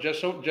 just so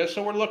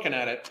we're looking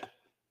at it,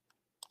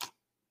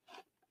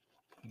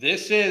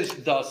 this is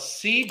the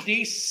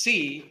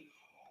CDC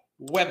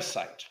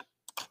website.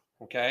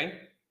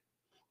 Okay.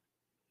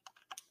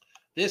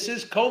 This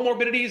is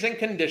comorbidities and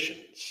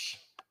conditions.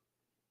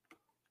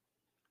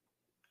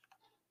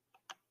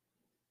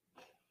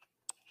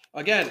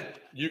 Again,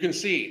 you can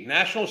see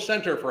National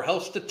Center for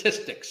Health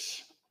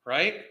Statistics,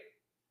 right?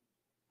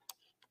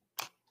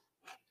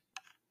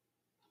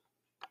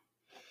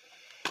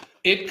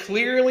 It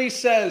clearly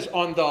says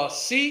on the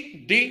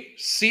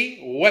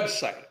CDC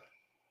website,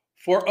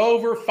 for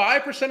over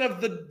 5%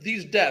 of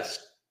these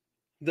deaths,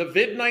 the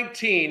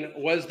COVID-19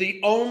 was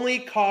the only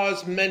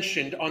cause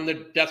mentioned on the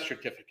death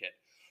certificate.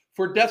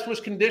 For deaths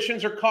with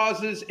conditions or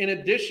causes in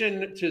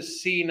addition to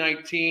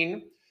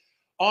C19,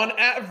 on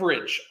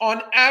average,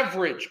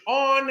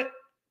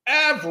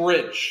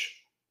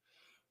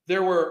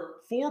 there were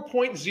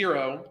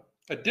 4.0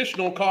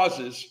 additional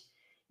causes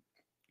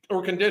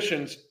or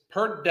conditions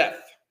per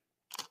death.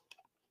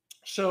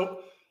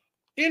 So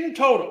in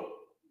total,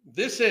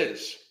 this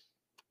is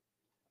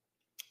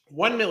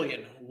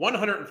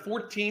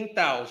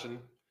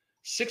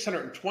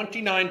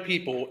 1,114,629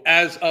 people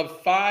as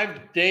of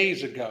 5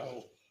 days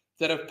ago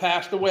that have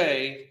passed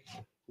away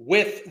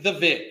with the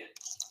vid,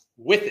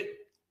 with it.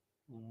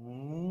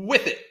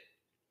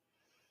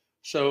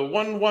 So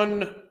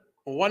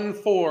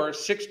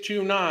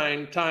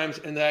 1,114,629 times,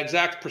 and the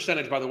exact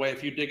percentage, by the way,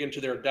 if you dig into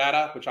their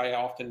data, which I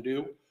often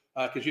do,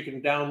 because you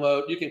can click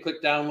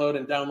download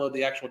and download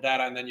the actual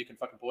data, and then you can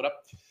fucking pull it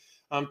up.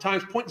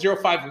 Times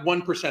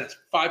 0.051%, it's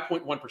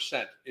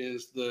 5.1%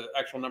 is the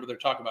actual number they're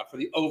talking about for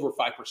the over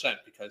 5%,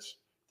 because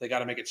they got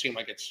to make it seem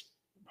like it's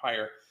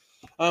higher.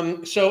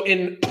 So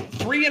in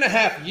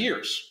 3.5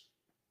 years,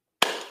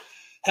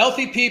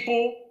 healthy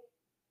people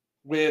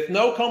with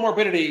no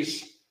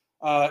comorbidities,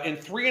 in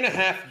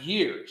 3.5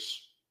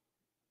 years,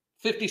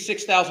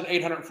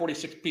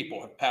 56,846 people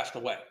have passed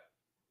away.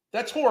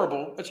 That's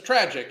horrible. It's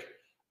tragic.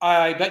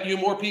 I bet you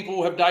more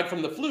people have died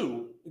from the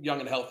flu,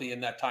 young and healthy,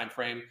 in that time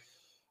frame.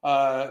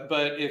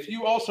 But if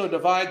you also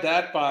divide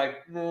that by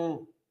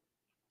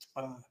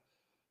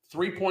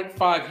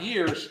 3.5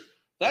 years,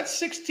 that's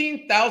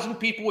 16,000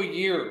 people a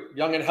year,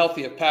 young and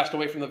healthy, have passed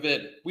away from the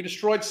vid. We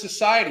destroyed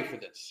society for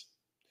this.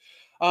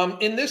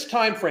 In this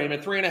time frame, in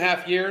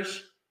 3.5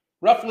 years,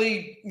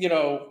 roughly,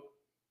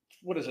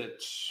 what is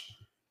it?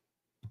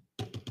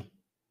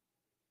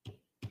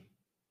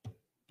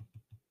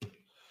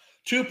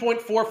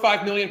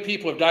 2.45 million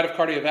people have died of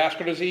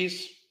cardiovascular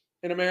disease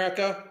in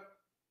America.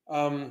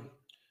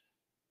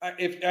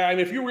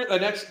 If you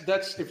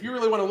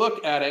really want to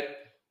look at it,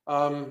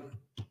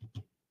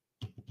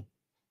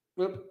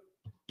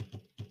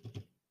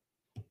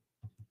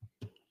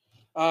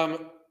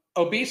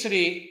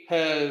 obesity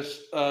has,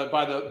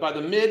 by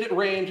the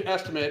mid-range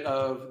estimate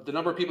of the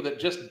number of people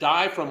that just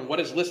die from what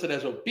is listed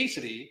as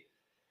obesity,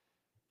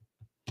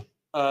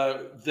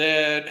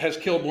 that has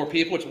killed more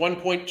people. It's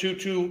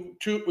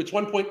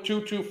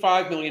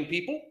 1.225 million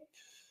people.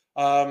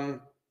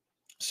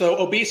 So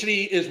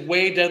obesity is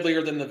way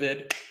deadlier than the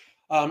vid.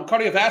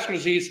 Cardiovascular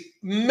disease,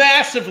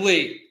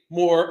 massively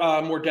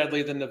more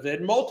deadly than the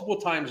vid, multiple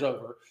times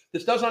over.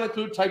 This does not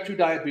include type 2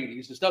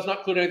 diabetes. This does not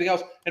include anything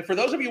else. And for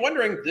those of you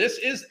wondering, this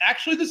is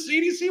actually the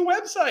CDC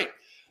website.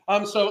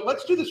 So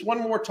let's do this one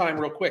more time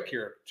real quick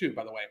here, too,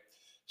 by the way.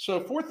 So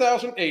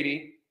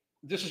 4,080,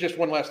 this is just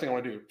one last thing I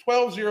want to do.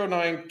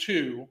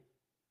 12,092,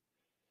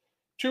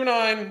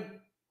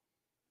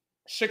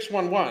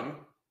 29,611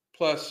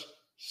 plus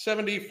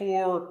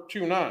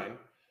 7429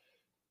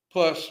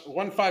 plus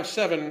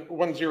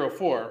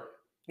 157,104.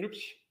 Oops.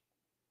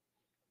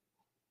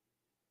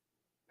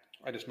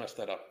 I just messed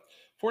that up.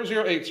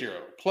 4080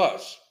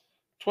 plus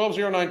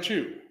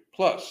 12092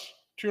 plus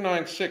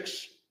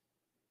 296.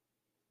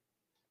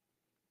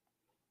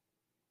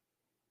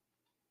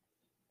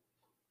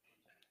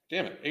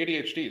 Damn it,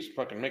 ADHD is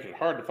fucking making it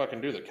hard to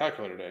fucking do the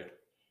calculator day.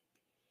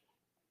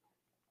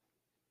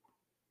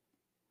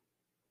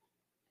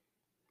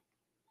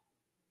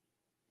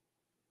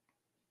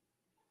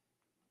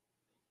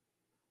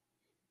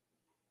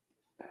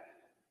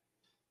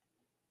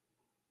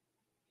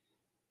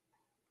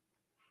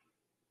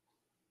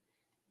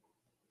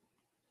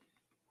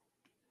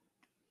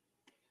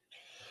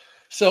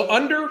 So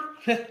under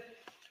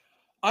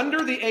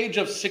the age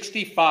of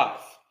 65,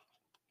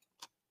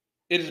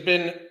 it has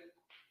been,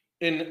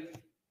 in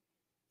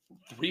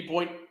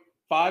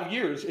 3.5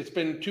 years, it's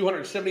been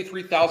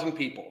 273,000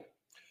 people,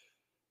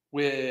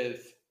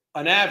 with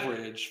an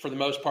average, for the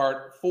most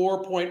part,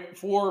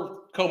 4.4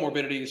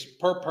 comorbidities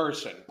per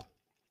person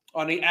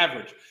on the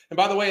average. And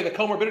by the way, the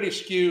comorbidity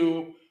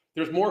skew,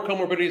 there's more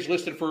comorbidities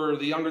listed for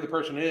the younger the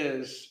person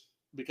is,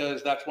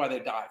 because that's why they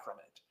die from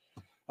it.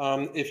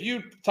 If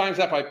you times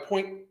that by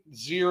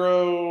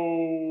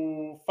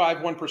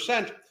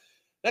 0.051%,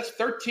 that's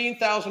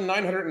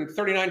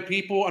 13,939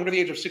 people under the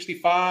age of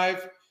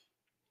 65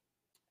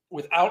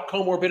 without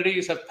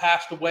comorbidities have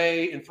passed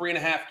away in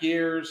 3.5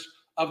 years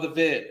of the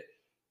vid.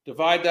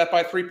 Divide that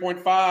by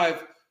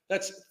 3.5,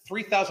 that's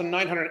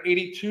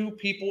 3,982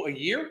 people a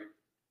year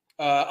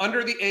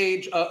under the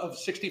age of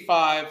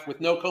 65 with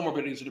no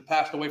comorbidities that have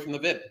passed away from the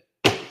vid.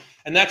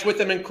 And that's with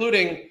them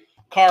including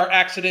car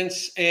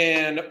accidents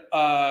and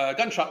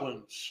gunshot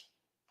wounds.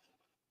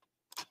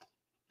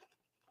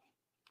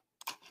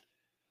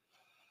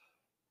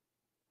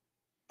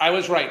 I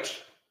was right.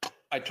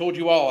 I told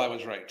you all I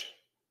was right.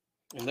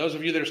 And those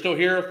of you that are still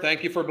here,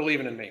 thank you for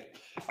believing in me.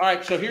 All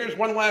right, so here's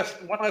one last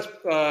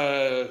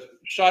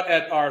shot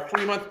at our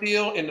 3-month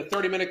deal in the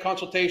 30-minute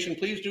consultation.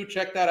 Please do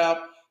check that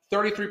out.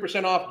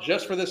 33% off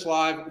just for this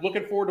live.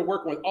 Looking forward to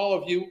working with all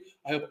of you.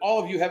 I hope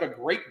all of you have a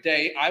great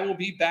day. I will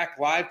be back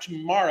live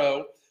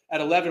tomorrow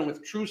at 11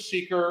 with Truth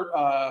Seeker,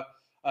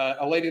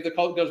 a lady that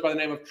goes by the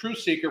name of Truth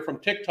Seeker from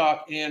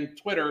TikTok and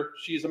Twitter.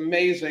 She's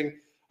amazing.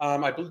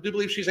 I do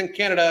believe she's in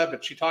Canada,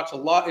 but she talks a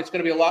lot. It's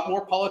going to be a lot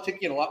more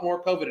politicky and a lot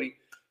more COVID-y.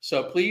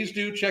 So please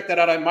do check that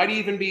out. I might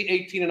even be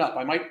 18 and up.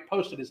 I might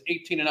post it as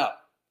 18 and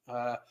up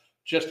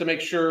just to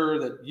make sure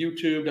that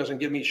YouTube doesn't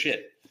give me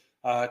shit.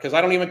 Because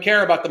I don't even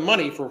care about the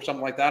money for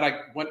something like that.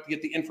 I want to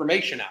get the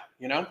information out,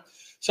 you know?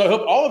 So I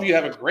hope all of you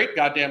have a great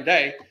goddamn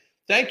day.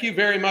 Thank you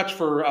very much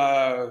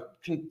for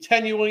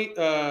continually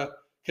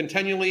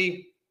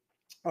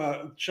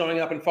showing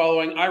up and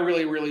following. I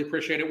really, really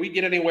appreciate it. We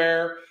get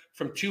anywhere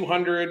from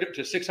 200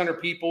 to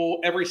 600 people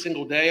every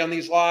single day on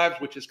these lives,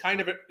 which is kind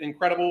of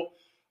incredible.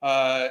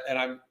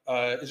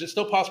 Is it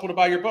still possible to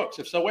buy your books?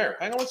 If so, where?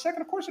 Hang on one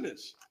second. Of course it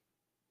is.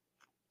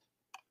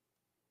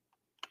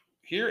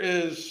 Here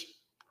is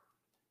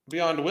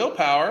Beyond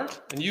Willpower,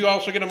 and you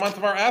also get a month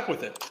of our app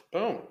with it.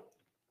 Boom.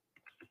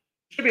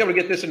 Should be able to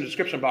get this in the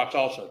description box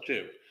also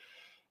too.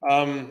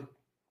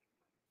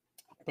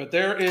 But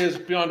there is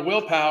Beyond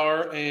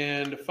Willpower,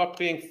 and Fuck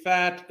Being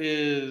Fat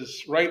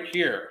is right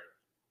here.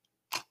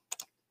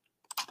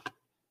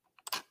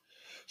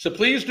 So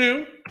please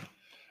do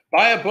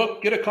buy a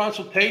book, get a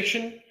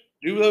consultation,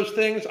 do those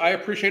things. I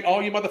appreciate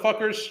all you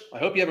motherfuckers. I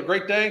hope you have a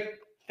great day.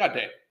 God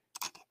damn.